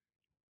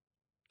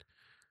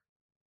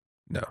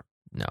 No.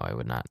 No, I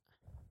would not.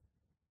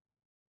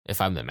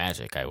 If I'm the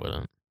Magic, I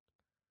wouldn't.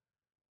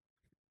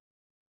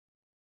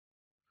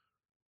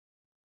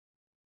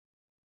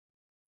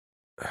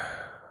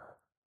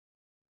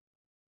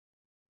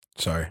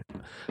 Sorry,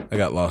 I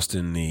got lost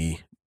in the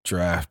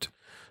draft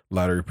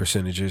lottery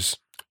percentages.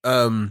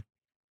 So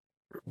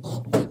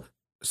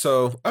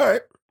all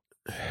right,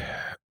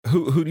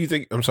 who do you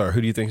think? I'm sorry, who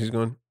do you think he's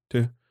going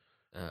to?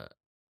 The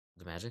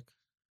Magic.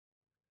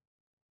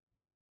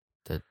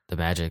 The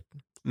Magic.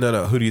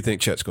 No. Who do you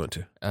think Chet's going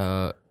to?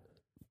 The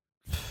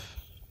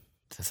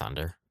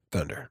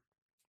Thunder,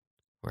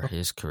 where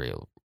his career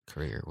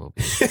will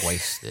be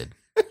wasted.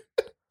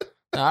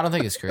 No, I don't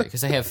think his career,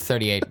 because they have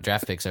 38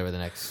 draft picks over the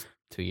next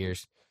 2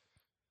 years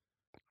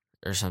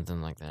or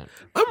something like that.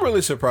 I'm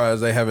really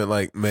surprised they haven't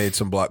like made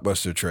some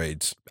blockbuster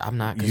trades. I'm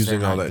not 'cause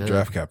using they're all not that good.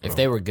 draft capital. If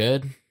they were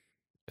good,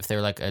 if they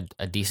were like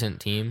a decent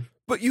team,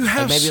 But you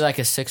have like maybe like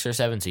a 6 or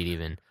 7 seed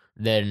even,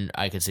 then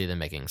I could see them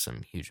making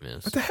some huge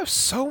moves. But they have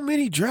so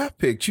many draft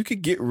picks. You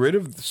could get rid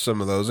of some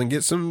of those and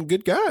get some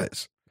good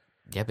guys.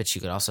 Yeah, but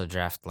you could also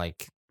draft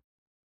like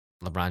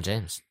LeBron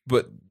James.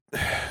 But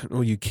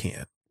well, you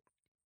can't.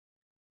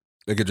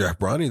 They could draft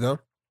Bronny though.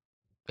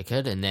 They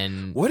could, and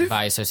then What if-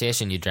 by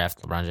association you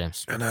draft LeBron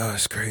James. I know,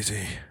 it's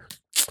crazy.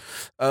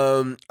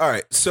 All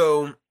right,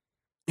 so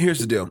here's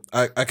the deal.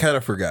 I kind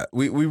of forgot.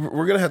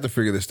 We're gonna have to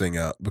figure this thing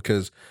out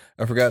because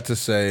I forgot to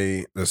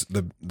say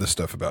the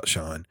stuff about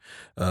Sean.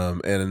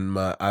 And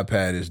my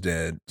iPad is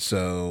dead,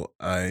 so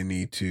I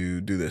need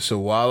to do this. So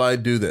while I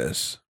do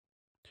this,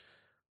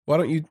 why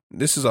don't you?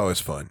 This is always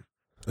fun.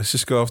 Let's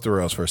just go off the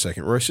rails for a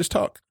second. Royce, just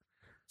talk.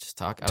 Just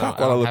talk. Talk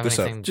while I look this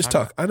up. Just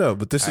talk. I know,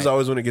 but this is All right.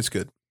 always when it gets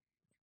good.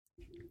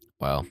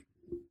 Well,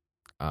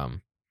 I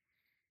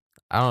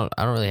don't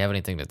really have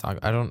anything to talk.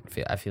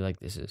 I feel like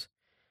this is,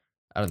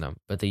 I don't know,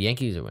 but the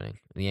Yankees are winning.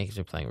 The Yankees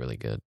are playing really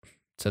good,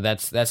 so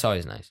that's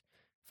always nice.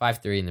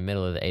 5-3 in the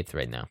middle of the 8th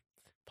right now,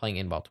 playing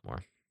in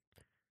Baltimore.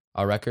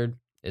 Our record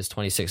is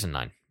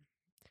 26-9.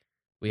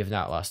 We have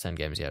not lost 10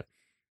 games yet.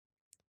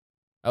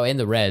 Oh, and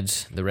the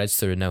Reds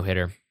threw a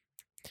no-hitter.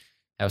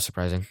 That was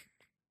surprising.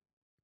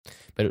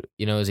 But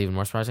you know what's even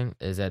more surprising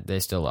is that they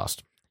still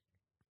lost.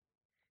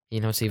 You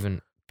know what's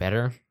even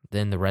better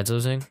than the Reds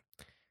losing?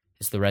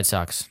 It's the Red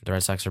Sox. The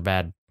Red Sox are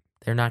bad.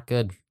 They're not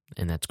good,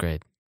 and that's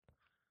great.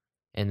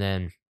 And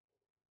then,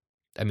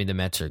 I mean, the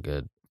Mets are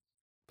good,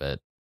 but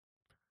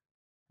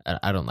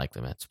I don't like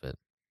the Mets. But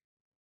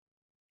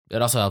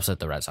it also helps that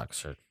the Red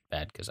Sox are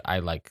bad because I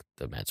like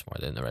the Mets more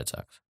than the Red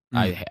Sox.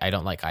 I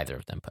don't like either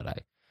of them, but I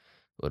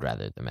would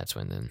rather the Mets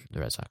win than the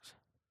Red Sox.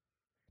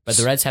 But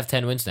the Reds have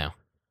 10 wins now.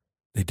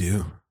 They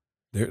do.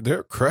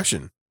 They're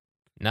crushing.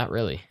 Not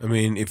really. I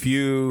mean, if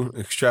you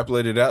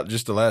extrapolated out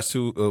just the last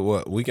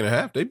week and a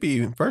half, they'd be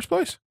in first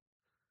place.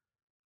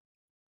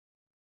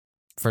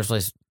 First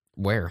place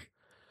where?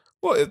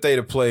 Well, if they'd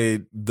have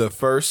played the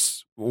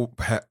first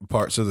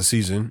parts of the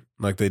season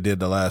like they did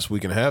the last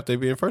week and a half, they'd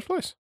be in first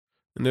place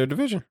in their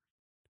division.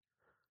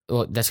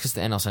 Well, that's because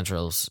the NL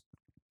Central's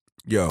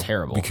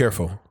terrible. Be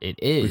careful. It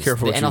is. Be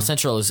careful. The NL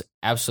Central is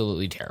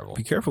absolutely terrible.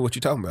 Be careful what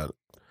you're talking about.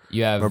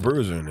 You have My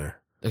Brewers are in there.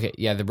 Okay,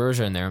 yeah, the Brewers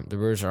are in there. The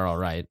Brewers are all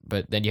right,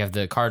 but then you have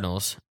the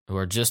Cardinals, who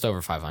are just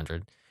over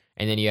 500,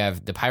 and then you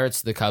have the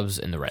Pirates, the Cubs,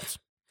 and the Reds.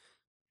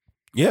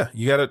 Yeah,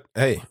 you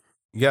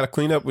gotta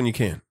clean up when you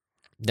can.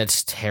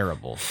 That's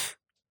terrible.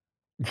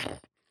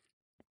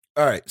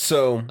 All right,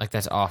 so Like,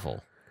 that's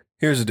awful.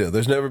 here's the deal.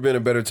 There's never been a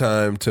better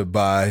time to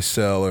buy,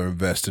 sell, or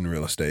invest in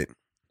real estate.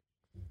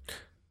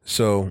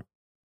 So,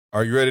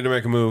 are you ready to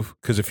make a move?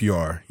 Because if you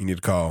are, you need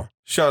to call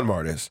Sean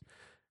Martis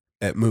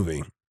at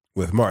Moving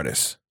with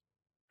Martis.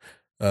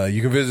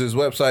 You can visit his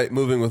website,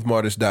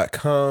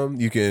 movingwithmartis.com.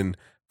 You can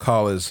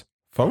call his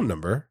phone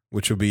number,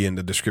 which will be in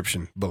the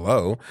description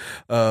below.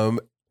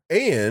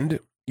 And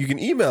you can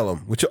email him,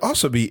 which will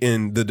also be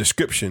in the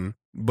description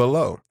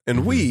below.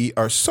 And we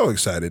are so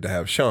excited to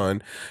have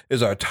Sean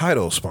as our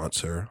title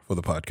sponsor for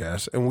the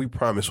podcast. And we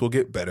promise we'll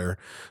get better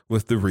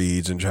with the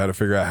reads and try to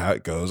figure out how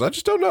it goes. I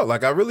just don't know.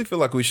 Like, I really feel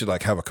like we should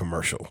have a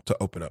commercial to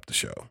open up the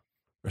show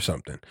or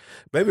something.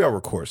 Maybe I'll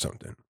record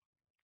something.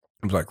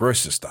 It's like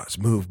Royce's Thoughts,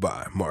 moved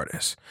by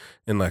Martis,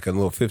 in like a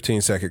little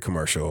 15-second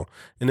commercial,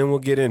 and then we'll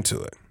get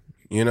into it,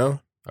 you know?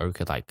 Or we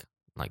could, like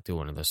do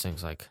one of those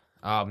things like,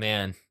 oh,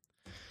 man,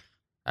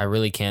 I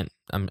really can't.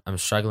 I'm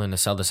struggling to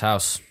sell this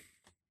house.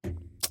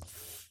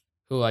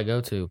 Who will I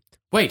go to?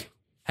 Wait,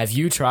 have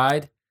you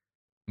tried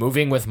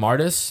Moving with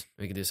Martis?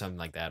 We could do something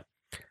like that.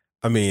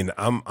 I mean,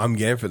 I'm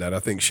game for that. I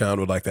think Sean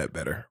would like that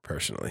better,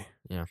 personally.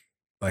 Yeah.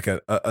 Like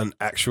an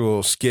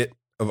actual skit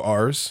of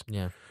ours.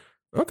 Yeah.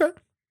 Okay.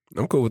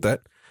 I'm cool with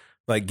that.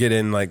 Like get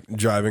in like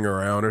driving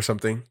around or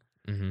something.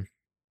 Mm-hmm.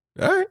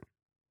 All right.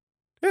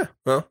 Yeah.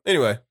 Well,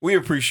 anyway, we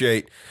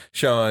appreciate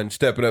Sean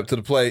stepping up to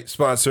the plate,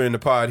 sponsoring the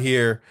pod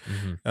here.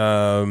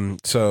 Mm-hmm.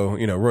 So,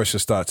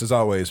 Royce's thoughts, as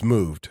always,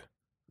 moved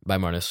By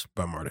Martis.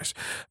 by Martis.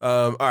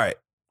 All right.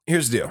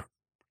 Here's the deal.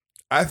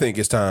 I think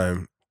it's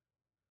time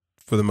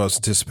for the most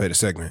anticipated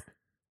segment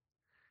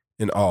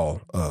in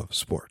all of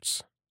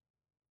sports.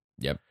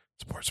 Yep.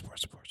 Sports.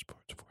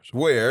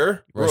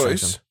 Where Royce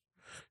ranks Royce,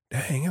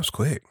 dang, that was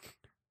quick.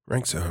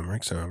 Rank some.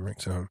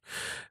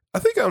 I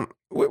think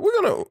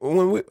we're gonna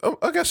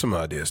I got some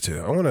ideas too.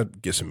 I want to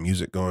get some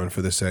music going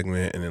for this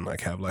segment, and then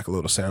like have like a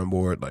little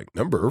soundboard, like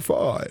number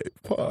 5.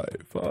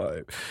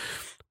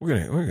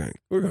 We're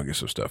gonna get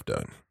some stuff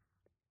done.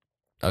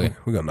 Okay.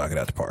 We're gonna knock it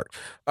out the park.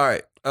 All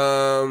right.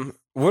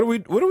 What are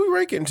we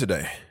ranking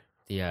today?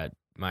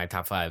 My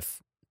top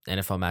 5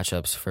 NFL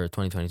matchups for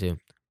 2022.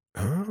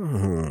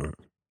 Oh.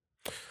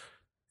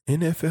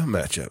 NFL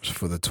matchups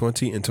for the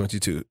 20 and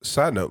 22.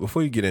 Side note,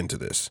 before you get into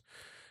this,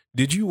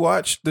 did you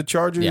watch the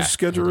Chargers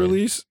schedule I did.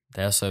 release?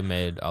 They also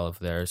made all of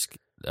their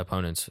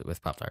opponents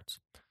with Pop-Tarts.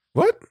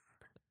 What?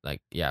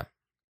 Like, yeah.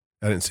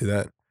 I didn't see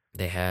that.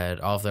 They had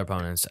all of their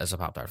opponents as a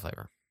Pop-Tart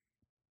flavor.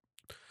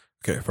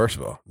 Okay, first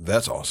of all,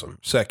 that's awesome.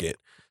 Second,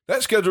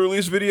 that schedule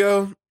release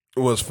video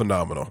was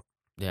phenomenal.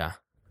 Yeah.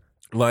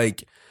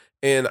 Like,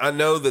 and I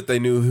know that they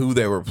knew who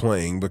they were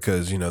playing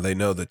because, they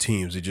know the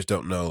teams. They just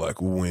don't know, like,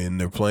 when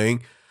they're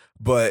playing.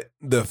 But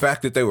the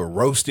fact that they were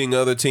roasting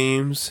other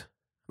teams,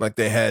 like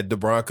they had the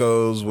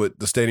Broncos with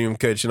the stadium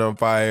catching on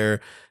fire.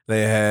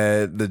 They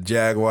had the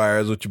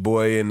Jaguars with your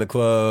boy in the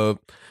club.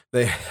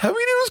 It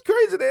was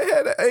crazy. They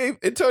had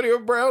Antonio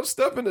Brown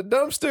stuff in the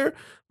dumpster.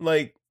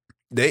 Like,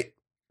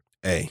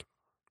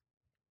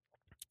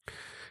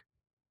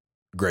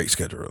 great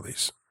schedule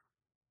release.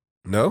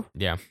 No?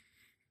 Yeah.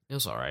 It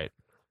was all right.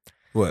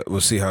 What?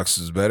 Was Seahawks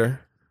is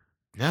better?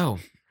 No,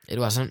 it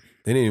wasn't.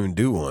 They didn't even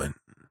do one.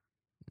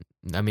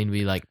 I mean,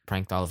 we like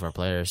pranked all of our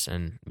players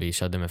and we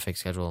showed them a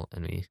fixed schedule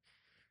and we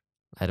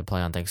had to play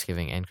on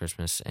Thanksgiving and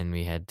Christmas and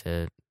we had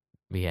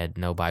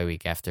no bye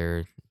week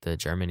after the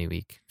Germany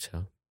week.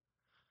 So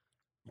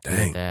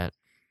Dang. that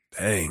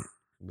Dang.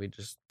 we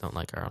just don't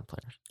like our own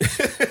players.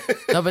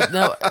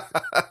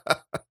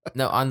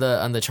 No, on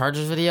the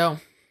Chargers video,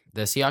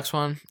 the Seahawks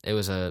one, it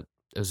was a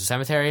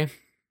cemetery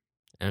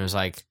and it was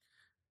like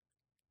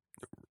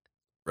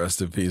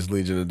Rest in peace,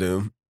 Legion of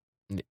Doom.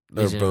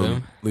 Legion of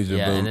Boom. Legion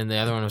of Boom. And then the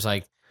other one was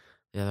like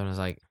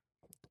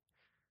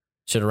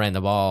should have ran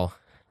the ball.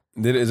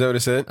 Is that what it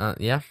said?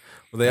 Yeah.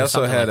 Well, they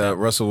also had like a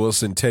Russell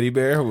Wilson teddy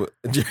bear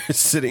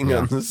sitting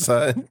on the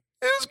side.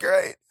 It was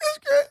great.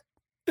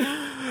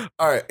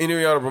 All right.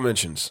 Any honorable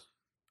mentions?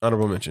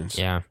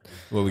 Yeah.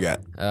 What we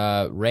got?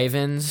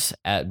 Ravens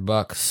at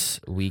Bucks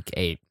week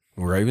 8.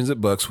 Ravens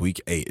at Bucks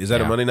week 8. Is that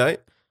a Yeah. Monday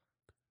night?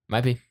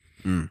 Might be.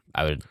 Mm.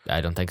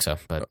 I don't think so,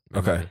 but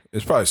Okay.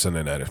 It's probably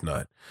Sunday night if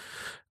not.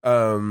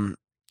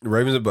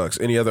 Ravens at Bucks.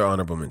 Any other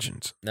honorable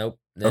mentions? Nope.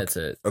 That's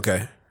it.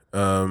 Okay.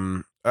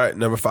 All right.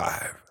 Number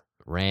 5.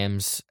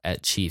 Rams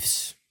at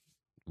Chiefs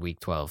week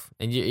 12.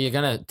 And you're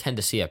going to tend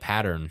to see a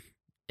pattern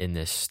in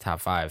this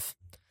top 5.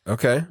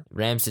 Okay.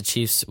 Rams at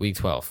Chiefs week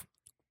 12.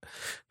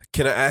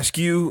 Can I ask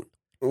you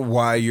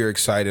why you're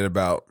excited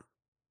about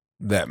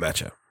that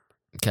matchup?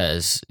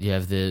 Because you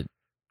have the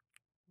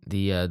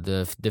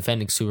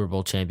defending Super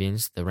Bowl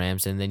champions, the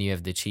Rams, and then you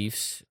have the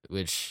Chiefs,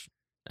 which,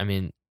 I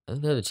mean,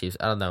 they're the Chiefs.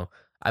 I don't know.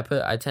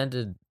 I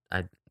tended.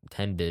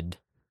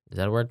 Is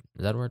that a word?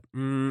 I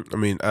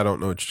mean, I don't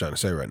know what you're trying to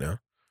say right now.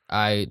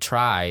 I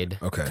tried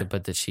Okay. to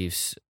put the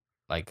Chiefs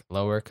like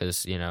lower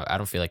because, I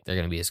don't feel like they're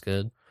going to be as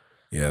good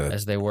Yeah.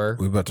 as they were.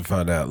 We're about to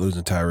find out.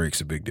 Losing Tyreek's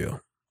a big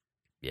deal.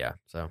 Yeah,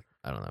 so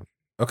I don't know.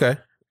 Okay.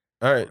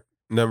 All right.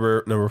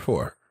 Number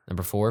 4.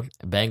 Number 4,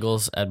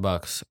 Bengals at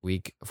Bucks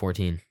week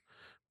 14.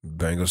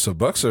 Bengals. So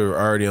Bucks are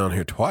already on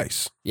here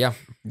twice. Yeah.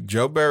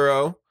 Joe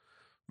Burrow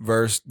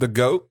versus the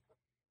GOAT.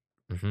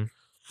 Mm-hmm.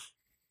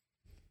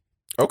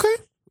 Okay.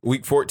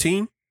 Week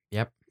 14.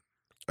 Yep.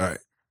 All right.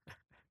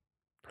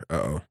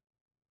 Uh-oh.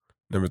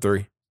 Number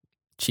 3.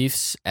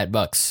 Chiefs at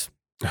Bucks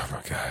Oh,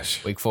 my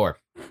gosh. week 4.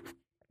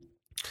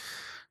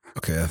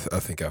 Okay, I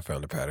think I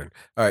found a pattern.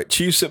 All right,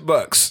 Chiefs at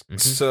Bucks. Mhm.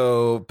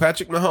 So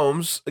Patrick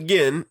Mahomes,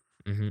 again,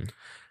 Mm-hmm.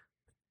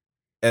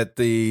 at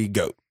the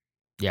GOAT.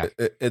 Yeah.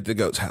 At the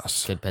GOAT's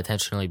house. Could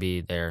potentially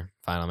be their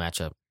final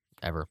matchup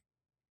ever.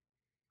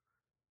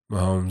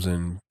 Mahomes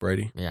and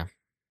Brady. Yeah.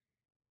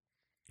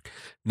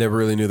 Never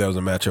really knew that was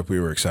a matchup we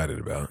were excited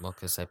about. Well,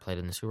 because they played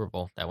in the Super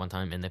Bowl that one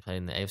time, and they played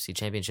in the AFC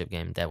Championship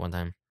game that one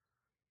time.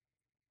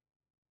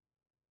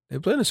 They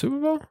played in the Super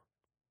Bowl?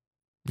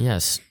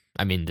 Yes.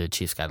 I mean, the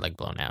Chiefs got like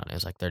blown out. It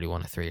was like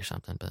 31-3 or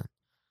something. But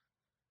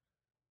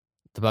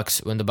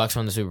when the Bucks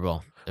won the Super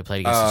Bowl, they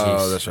played against the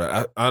Chiefs. Oh, that's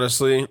right.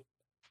 Honestly,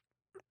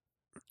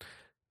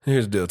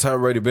 here's the deal.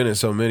 Tom Brady been in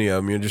so many of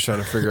them. You're just trying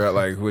to figure out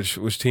like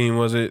which team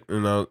was it.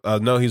 And I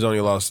know he's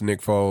only lost to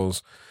Nick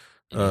Foles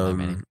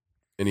and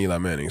Eli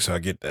Manning, so I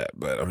get that.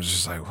 But I'm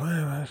just like,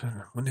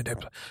 when did they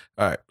play?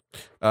 All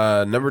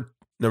right,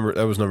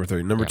 That was number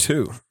 3. Number Yep.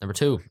 2. Number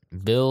 2,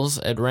 Bills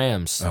at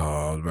Rams. Oh,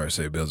 I was about to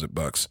say Bills at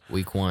Bucks.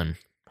 Week 1.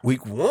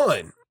 Week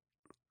 1.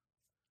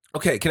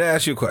 Okay, can I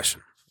ask you a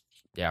question?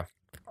 Yeah.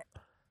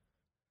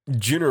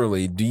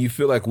 Generally, do you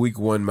feel like week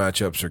 1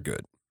 matchups are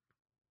good?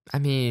 I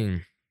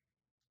mean,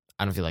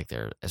 I don't feel like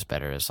they're as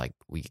better as like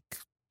week,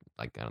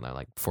 like I don't know,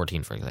 like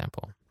 14 for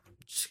example,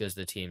 just because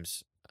the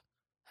teams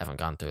haven't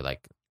gone through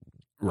like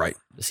Right.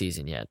 the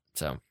season yet.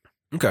 So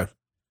Okay.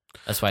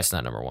 that's why it's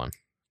not number 1.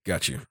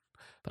 Got you.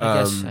 But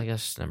I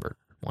guess number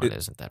 1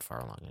 isn't that far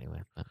along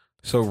anyway. But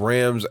So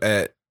Rams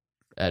at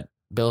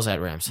Bills at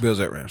Rams. Bills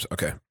at Rams.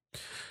 Okay.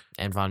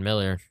 And Von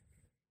Miller.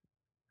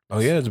 Oh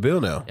yeah, it's a Bill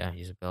now. Yeah,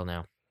 he's a Bill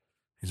now.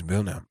 He's a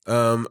Bill now.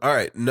 All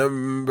right,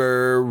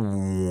 number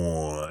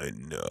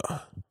 1.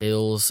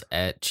 Bills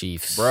at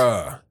Chiefs.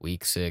 Bruh.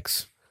 Week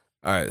 6.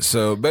 All right,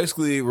 so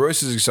basically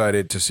Royce is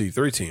excited to see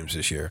 3 teams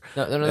this year.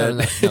 No.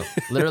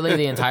 Literally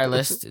the entire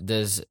list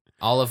does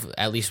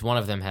at least one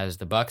of them has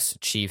the Bucks,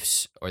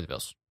 Chiefs, or the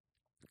Bills.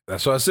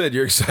 That's why I said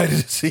you're excited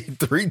to see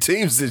 3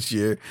 teams this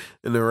year,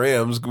 and the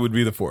Rams would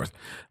be the 4th.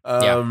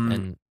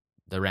 And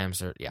the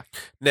Rams are,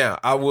 Now,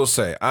 I will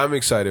say, I'm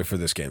excited for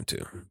this game,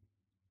 too.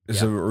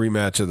 It's a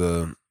rematch of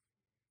the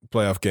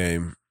playoff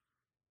game.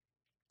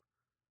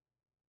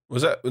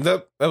 Was that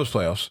was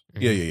playoffs?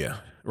 Mhm. Yeah.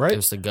 Right? It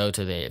was to go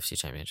to the AFC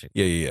Championship.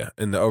 Yeah.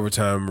 And the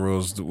overtime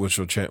rules,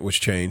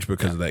 which change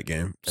because of that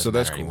game. Doesn't So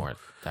that's matter cool. anymore,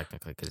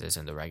 technically, because it's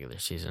in the regular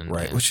season.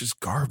 Right, and- which is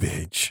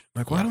garbage.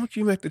 Like, why Yeah. don't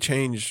you make the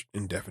change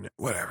indefinite?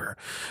 Whatever.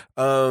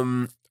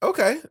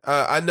 Okay.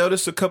 I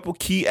noticed a couple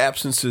key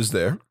absences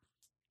there.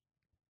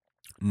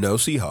 No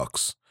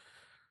Seahawks.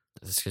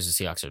 It's because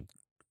the Seahawks are.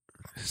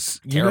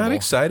 You're not Terrible.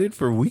 excited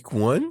for week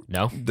 1?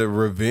 No, The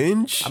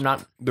revenge? I'm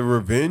not. The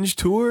revenge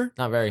tour?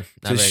 Not very.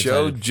 Not To very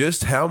show excited.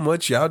 just how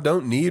much y'all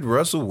don't need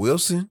Russell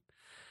Wilson?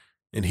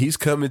 And he's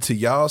coming to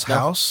y'all's No,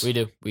 house? We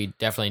do. We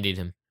definitely need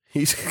him.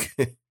 He's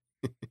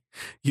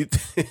you.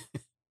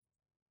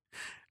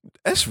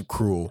 That's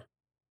cruel.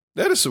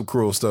 That is some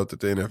cruel stuff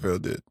that the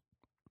NFL did.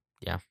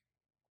 Yeah.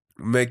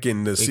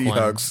 Making the Week 1,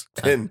 Seahawks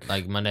and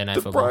like Monday Night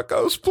the Football.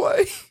 Broncos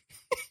play.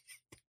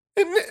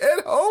 And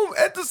at home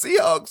at the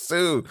Seahawks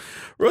too.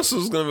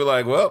 Russell's gonna be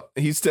like, well,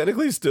 he's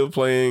technically still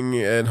playing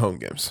at home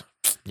games.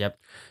 Yep.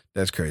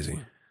 That's crazy.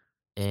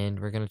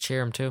 And we're gonna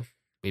cheer him too.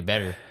 We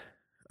better.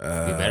 We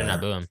better not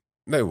boo him.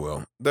 They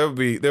will. There'll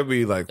be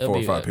like It'll 4 or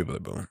be 5 good. people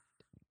that boo him.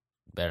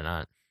 Better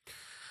not.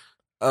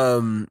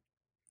 Boo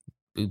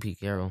Pete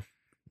Carroll.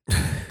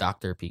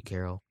 Dr. Pete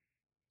Carroll.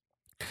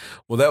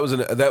 Well, that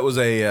was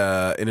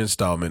an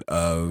installment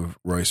of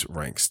Royce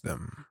ranks.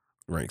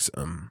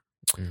 Mm-hmm.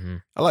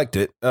 I liked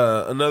it.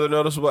 Another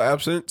noticeable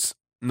absence.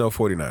 No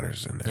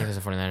 49ers in Yeah, there. because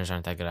the 49ers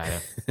aren't that good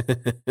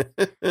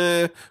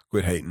either.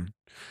 Quit hating.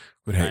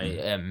 I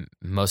am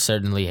most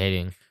certainly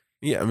hating.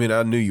 Yeah, I mean,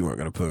 I knew you weren't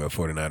going to put a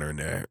 49er in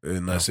there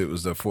unless it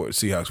was the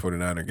Seahawks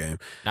 49er game.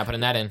 Not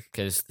putting that in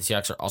because the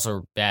Seahawks are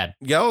also bad.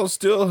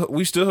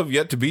 We still have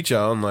yet to beat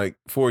y'all in like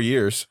 4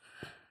 years.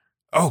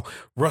 Oh,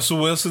 Russell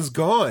Wilson's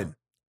gone.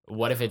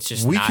 What if it's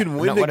just We not, can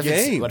win what the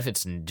if game. What if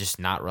it's just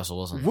not Russell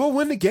Wilson? We'll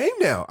win the game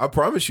now. I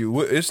promise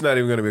you. It's not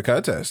even going to be a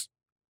contest.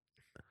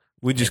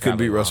 We just couldn't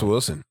probably beat Russell won't.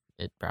 Wilson.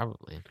 It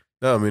probably.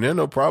 No, I mean, there's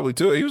no probably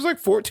to it. He was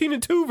like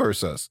 14-2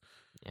 versus us.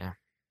 Yeah.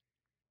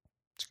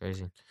 It's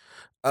crazy.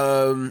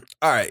 All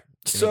right.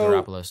 Jimmy So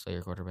Garoppolo's still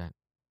your quarterback.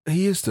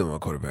 he is still my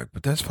quarterback,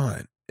 but that's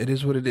fine. It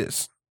is what it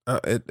is.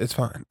 It's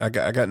fine. I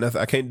got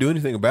nothing. I can't do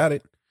anything about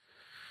it.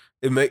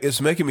 It's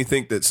making me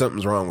think that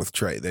something's wrong with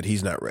Trey, that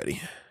he's not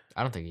ready.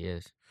 I don't think he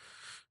is.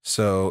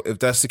 So if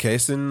that's the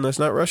case, then let's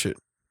not rush it.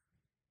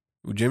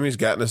 Jimmy's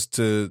gotten us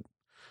to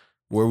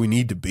where we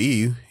need to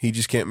be. He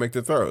just can't make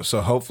the throw. So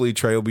hopefully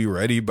Trey will be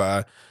ready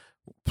by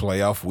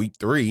playoff week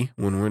 3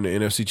 when we're in the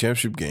NFC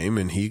Championship game,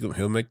 and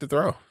he'll make the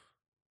throw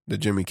that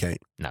Jimmy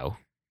can't. No.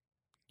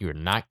 You're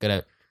not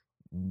gonna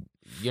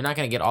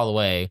get all the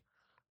way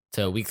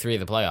to week 3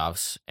 of the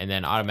playoffs and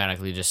then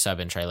automatically just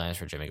sub in Trey Lance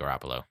for Jimmy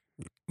Garoppolo.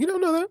 You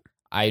don't know that?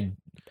 I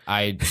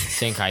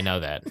think I know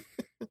that.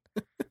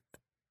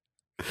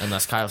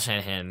 Unless Kyle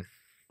Shanahan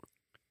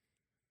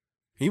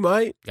He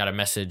might. got a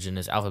message in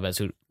his alphabet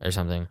suit or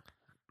something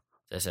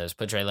that says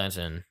put Trey Lance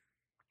in.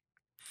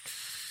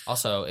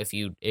 Also, if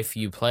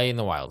you play in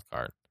the wild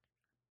card,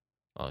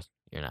 well,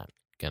 you're not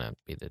gonna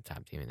be the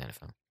top team in the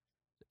NFL.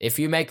 If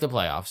you make the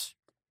playoffs,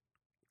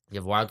 you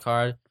have wild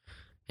card,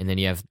 and then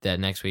you have that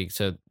next week.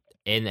 So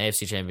in the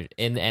NFC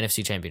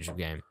Championship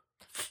game,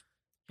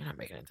 you're not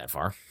making it that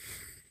far.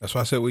 That's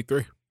why I said week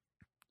 3.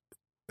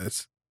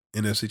 That's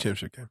NFC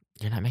Championship game.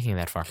 You're not making it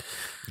that far.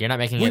 You're not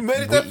making We it.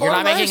 made it that You're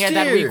far not making last it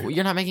that year. week.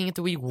 You're not making it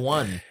to week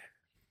 1.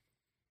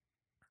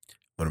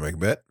 Want to make a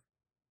bet?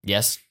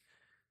 Yes,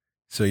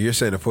 So you're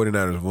saying the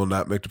 49ers will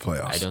not make the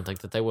playoffs? I don't think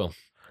that they will.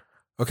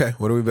 Okay,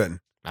 what are we betting?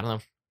 I don't know.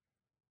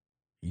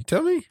 You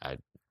tell me. I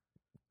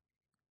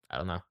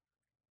don't know.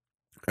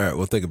 All right,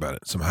 we'll think about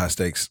it. Some high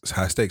stakes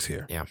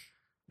here. Yeah.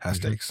 High Mhm.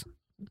 stakes.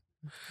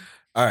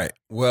 All right.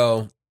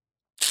 Well,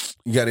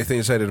 you got anything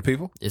to say to the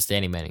people? It's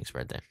Danny Manning's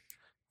birthday.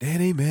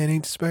 Danny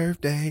Manning's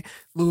birthday.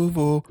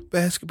 Louisville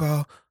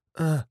basketball.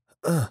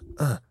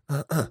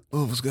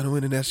 Louisville's gonna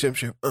win the national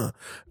championship.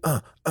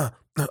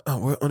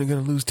 We're only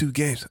gonna lose 2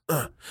 games.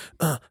 We're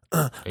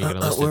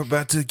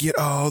about to get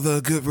all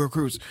the good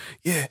recruits.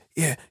 Yeah.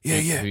 Who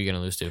are you gonna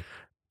lose to?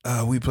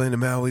 We play in the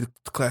Maui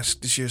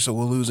Classic this year, so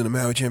we'll lose in the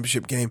Maui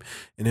championship game,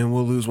 and then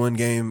we'll lose 1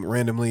 game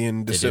randomly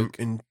in December,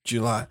 in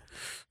July,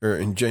 or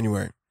in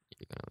January.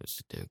 You're gonna lose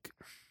to Duke.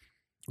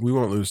 We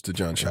won't lose to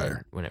John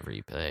Shire. Whenever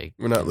you play,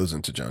 We're not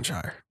losing to John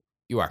Shire.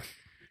 you are.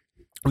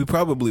 We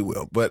probably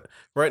will, but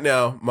right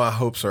now my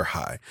hopes are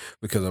high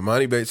because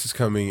Amani Bates is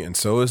coming, and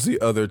so is the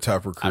other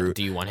top recruit.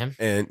 Do you want him?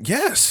 And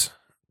yes,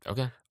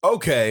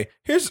 Okay.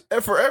 Here's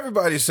for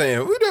everybody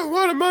saying we don't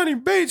want Amani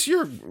Bates.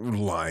 You're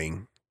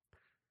lying.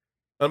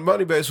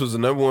 Amani Bates was the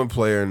number 1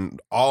 player in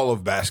all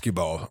of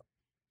basketball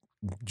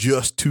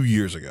just 2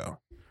 years ago.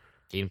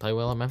 He didn't play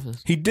well at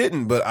Memphis. He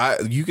didn't,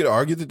 but you could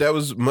argue that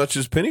was much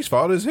as Penny's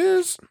fault as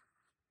his.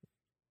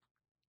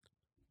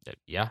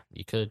 Yeah,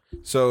 you could.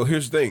 So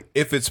here's the thing: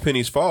 if it's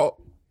Penny's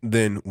fault,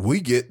 then we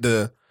get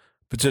the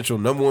potential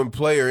number 1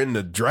 player in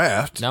the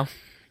draft. No,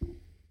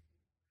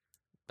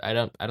 I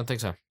don't think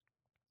so.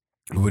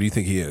 What do you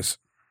think he is?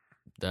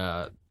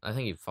 I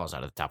think he falls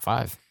out of the top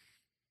 5.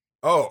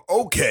 Oh,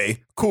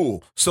 okay,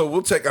 cool. So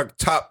we'll take our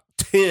top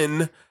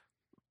 10.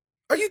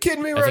 Are you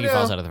kidding me right now? I think he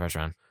falls out of the first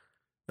round.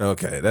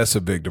 Okay, that's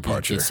a big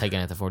departure. He's taken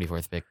at the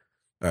 44th pick.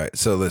 All right,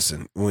 so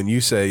listen, when you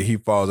say he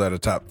falls out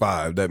of top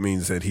 5, that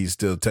means that he's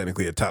still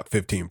technically a top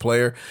 15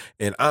 player.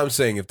 And I'm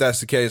saying if that's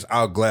the case,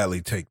 I'll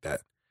gladly take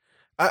that.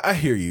 I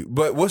hear you,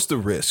 but what's the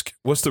risk?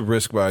 What's the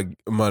risk by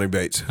Amani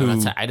Bates?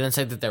 I didn't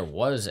say that there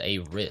was a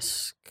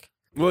risk.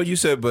 Well, you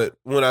said, but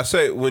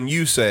when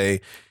you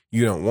say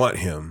you don't want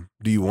him,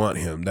 do you want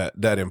him?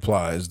 That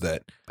implies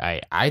that.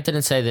 I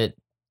didn't say that.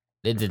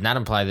 It did not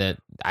imply that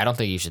I don't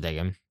think you should take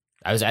him.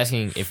 I was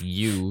asking if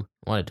you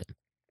wanted him.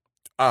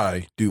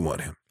 I do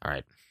want him. All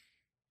right.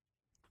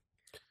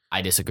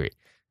 I disagree.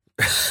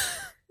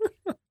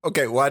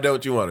 Okay, why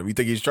don't you want him? You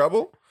think he's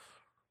trouble?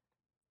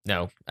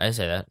 No, I didn't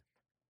say that.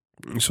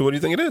 So what do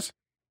you think it is?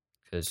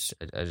 Because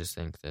I just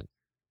think that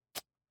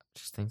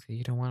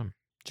you don't want him.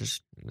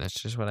 That's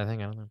just what I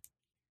think. I don't know.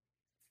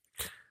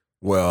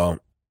 Well,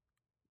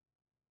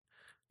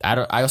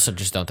 I also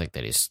just don't think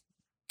that he's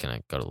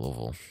gonna go to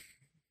Louisville.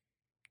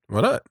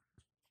 Why not?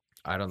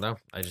 I don't know.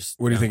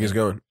 Where do you think he's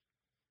going?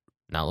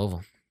 Not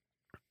Louisville.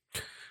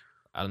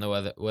 I don't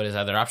know what his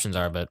other options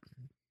are, but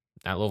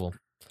not Louisville.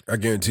 I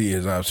guarantee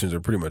his options are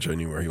pretty much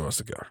anywhere he wants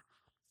to go.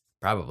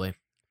 Probably.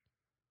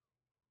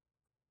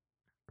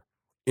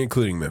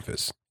 Including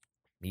Memphis.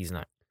 He's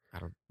not.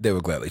 They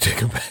would gladly take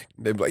him back.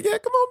 They'd be like, yeah,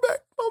 come on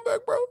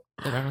back, bro.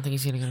 I don't think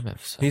he's going to go to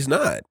Memphis. So. He's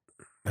not.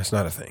 That's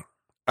not a thing.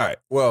 All right.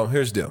 Well,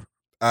 here's the deal.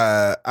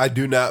 I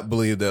do not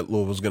believe that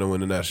Louisville's going to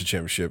win the national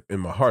championship in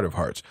my heart of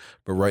hearts.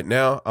 But right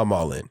now, I'm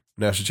all in.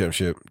 National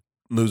championship,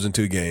 losing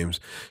 2 games,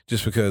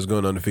 just because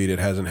going undefeated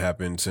hasn't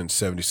happened since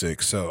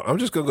 76. So I'm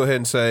just going to go ahead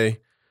and say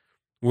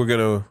we're going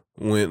to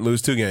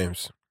lose 2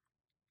 games.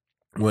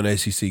 1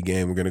 ACC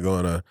game. We're going to go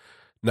on a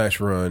nice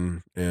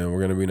run, and we're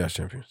going to be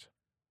national champions.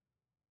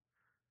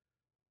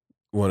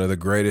 One of the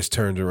greatest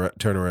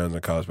turnarounds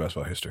in college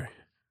basketball history.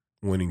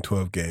 Winning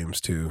 12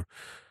 games to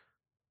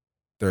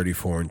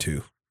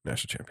 34-2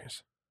 national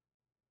champions.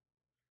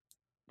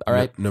 All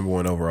right. Number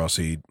 1 overall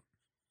seed.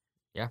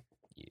 Yeah.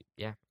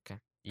 Yeah. Okay.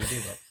 You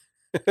do that.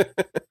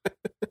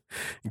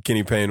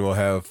 Kenny Payne will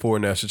have 4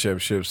 national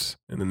championships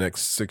in the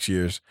next 6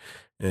 years.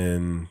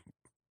 And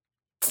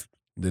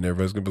then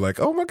everybody's going to be like,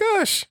 oh my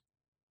gosh,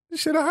 you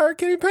should have hired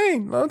Kenny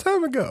Payne a long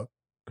time ago.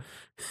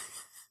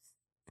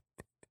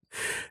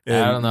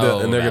 And I don't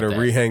know. And they're going to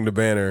rehang the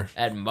banner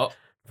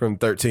from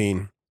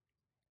 13.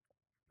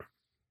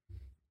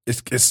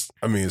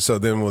 So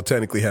then we'll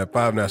technically have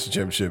 5 national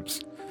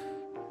championships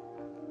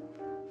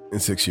in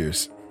 6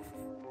 years.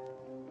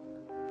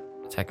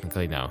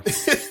 Technically, no.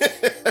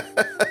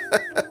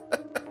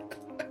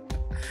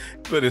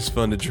 But it's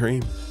fun to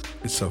dream.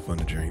 It's so fun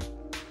to dream.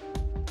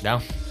 No.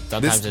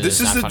 Sometimes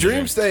this is the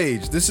dream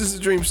stage. This is the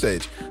dream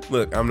stage.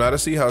 Look, I'm not a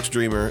Seahawks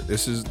dreamer.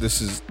 This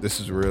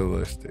is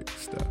realistic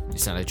stuff.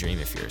 It's not a dream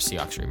if you're a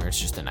Seahawks dreamer. It's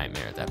just a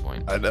nightmare at that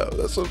point. I know.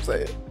 That's what I'm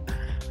saying.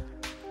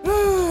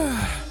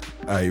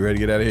 All right, you ready to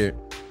get out of here?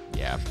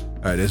 Yeah.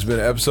 All right, this has been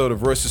an episode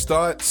of Royce's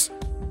Thoughts.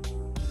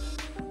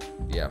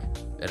 Yeah,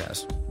 it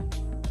has.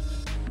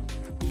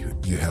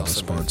 You have a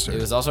sponsor. It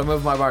was also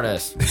Move My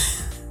Barnes.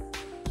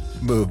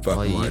 Move by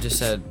Well, you Marcus. just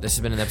said this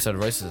has been an episode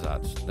of Royce's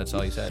Thoughts. That's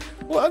all you said.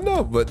 Well, I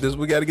know, but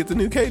we got to get the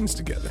new cadence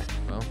together.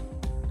 Well,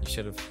 you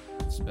should have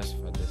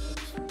specified this.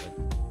 But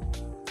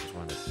just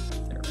wanted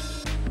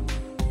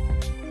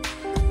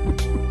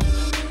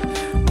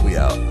to. We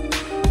out.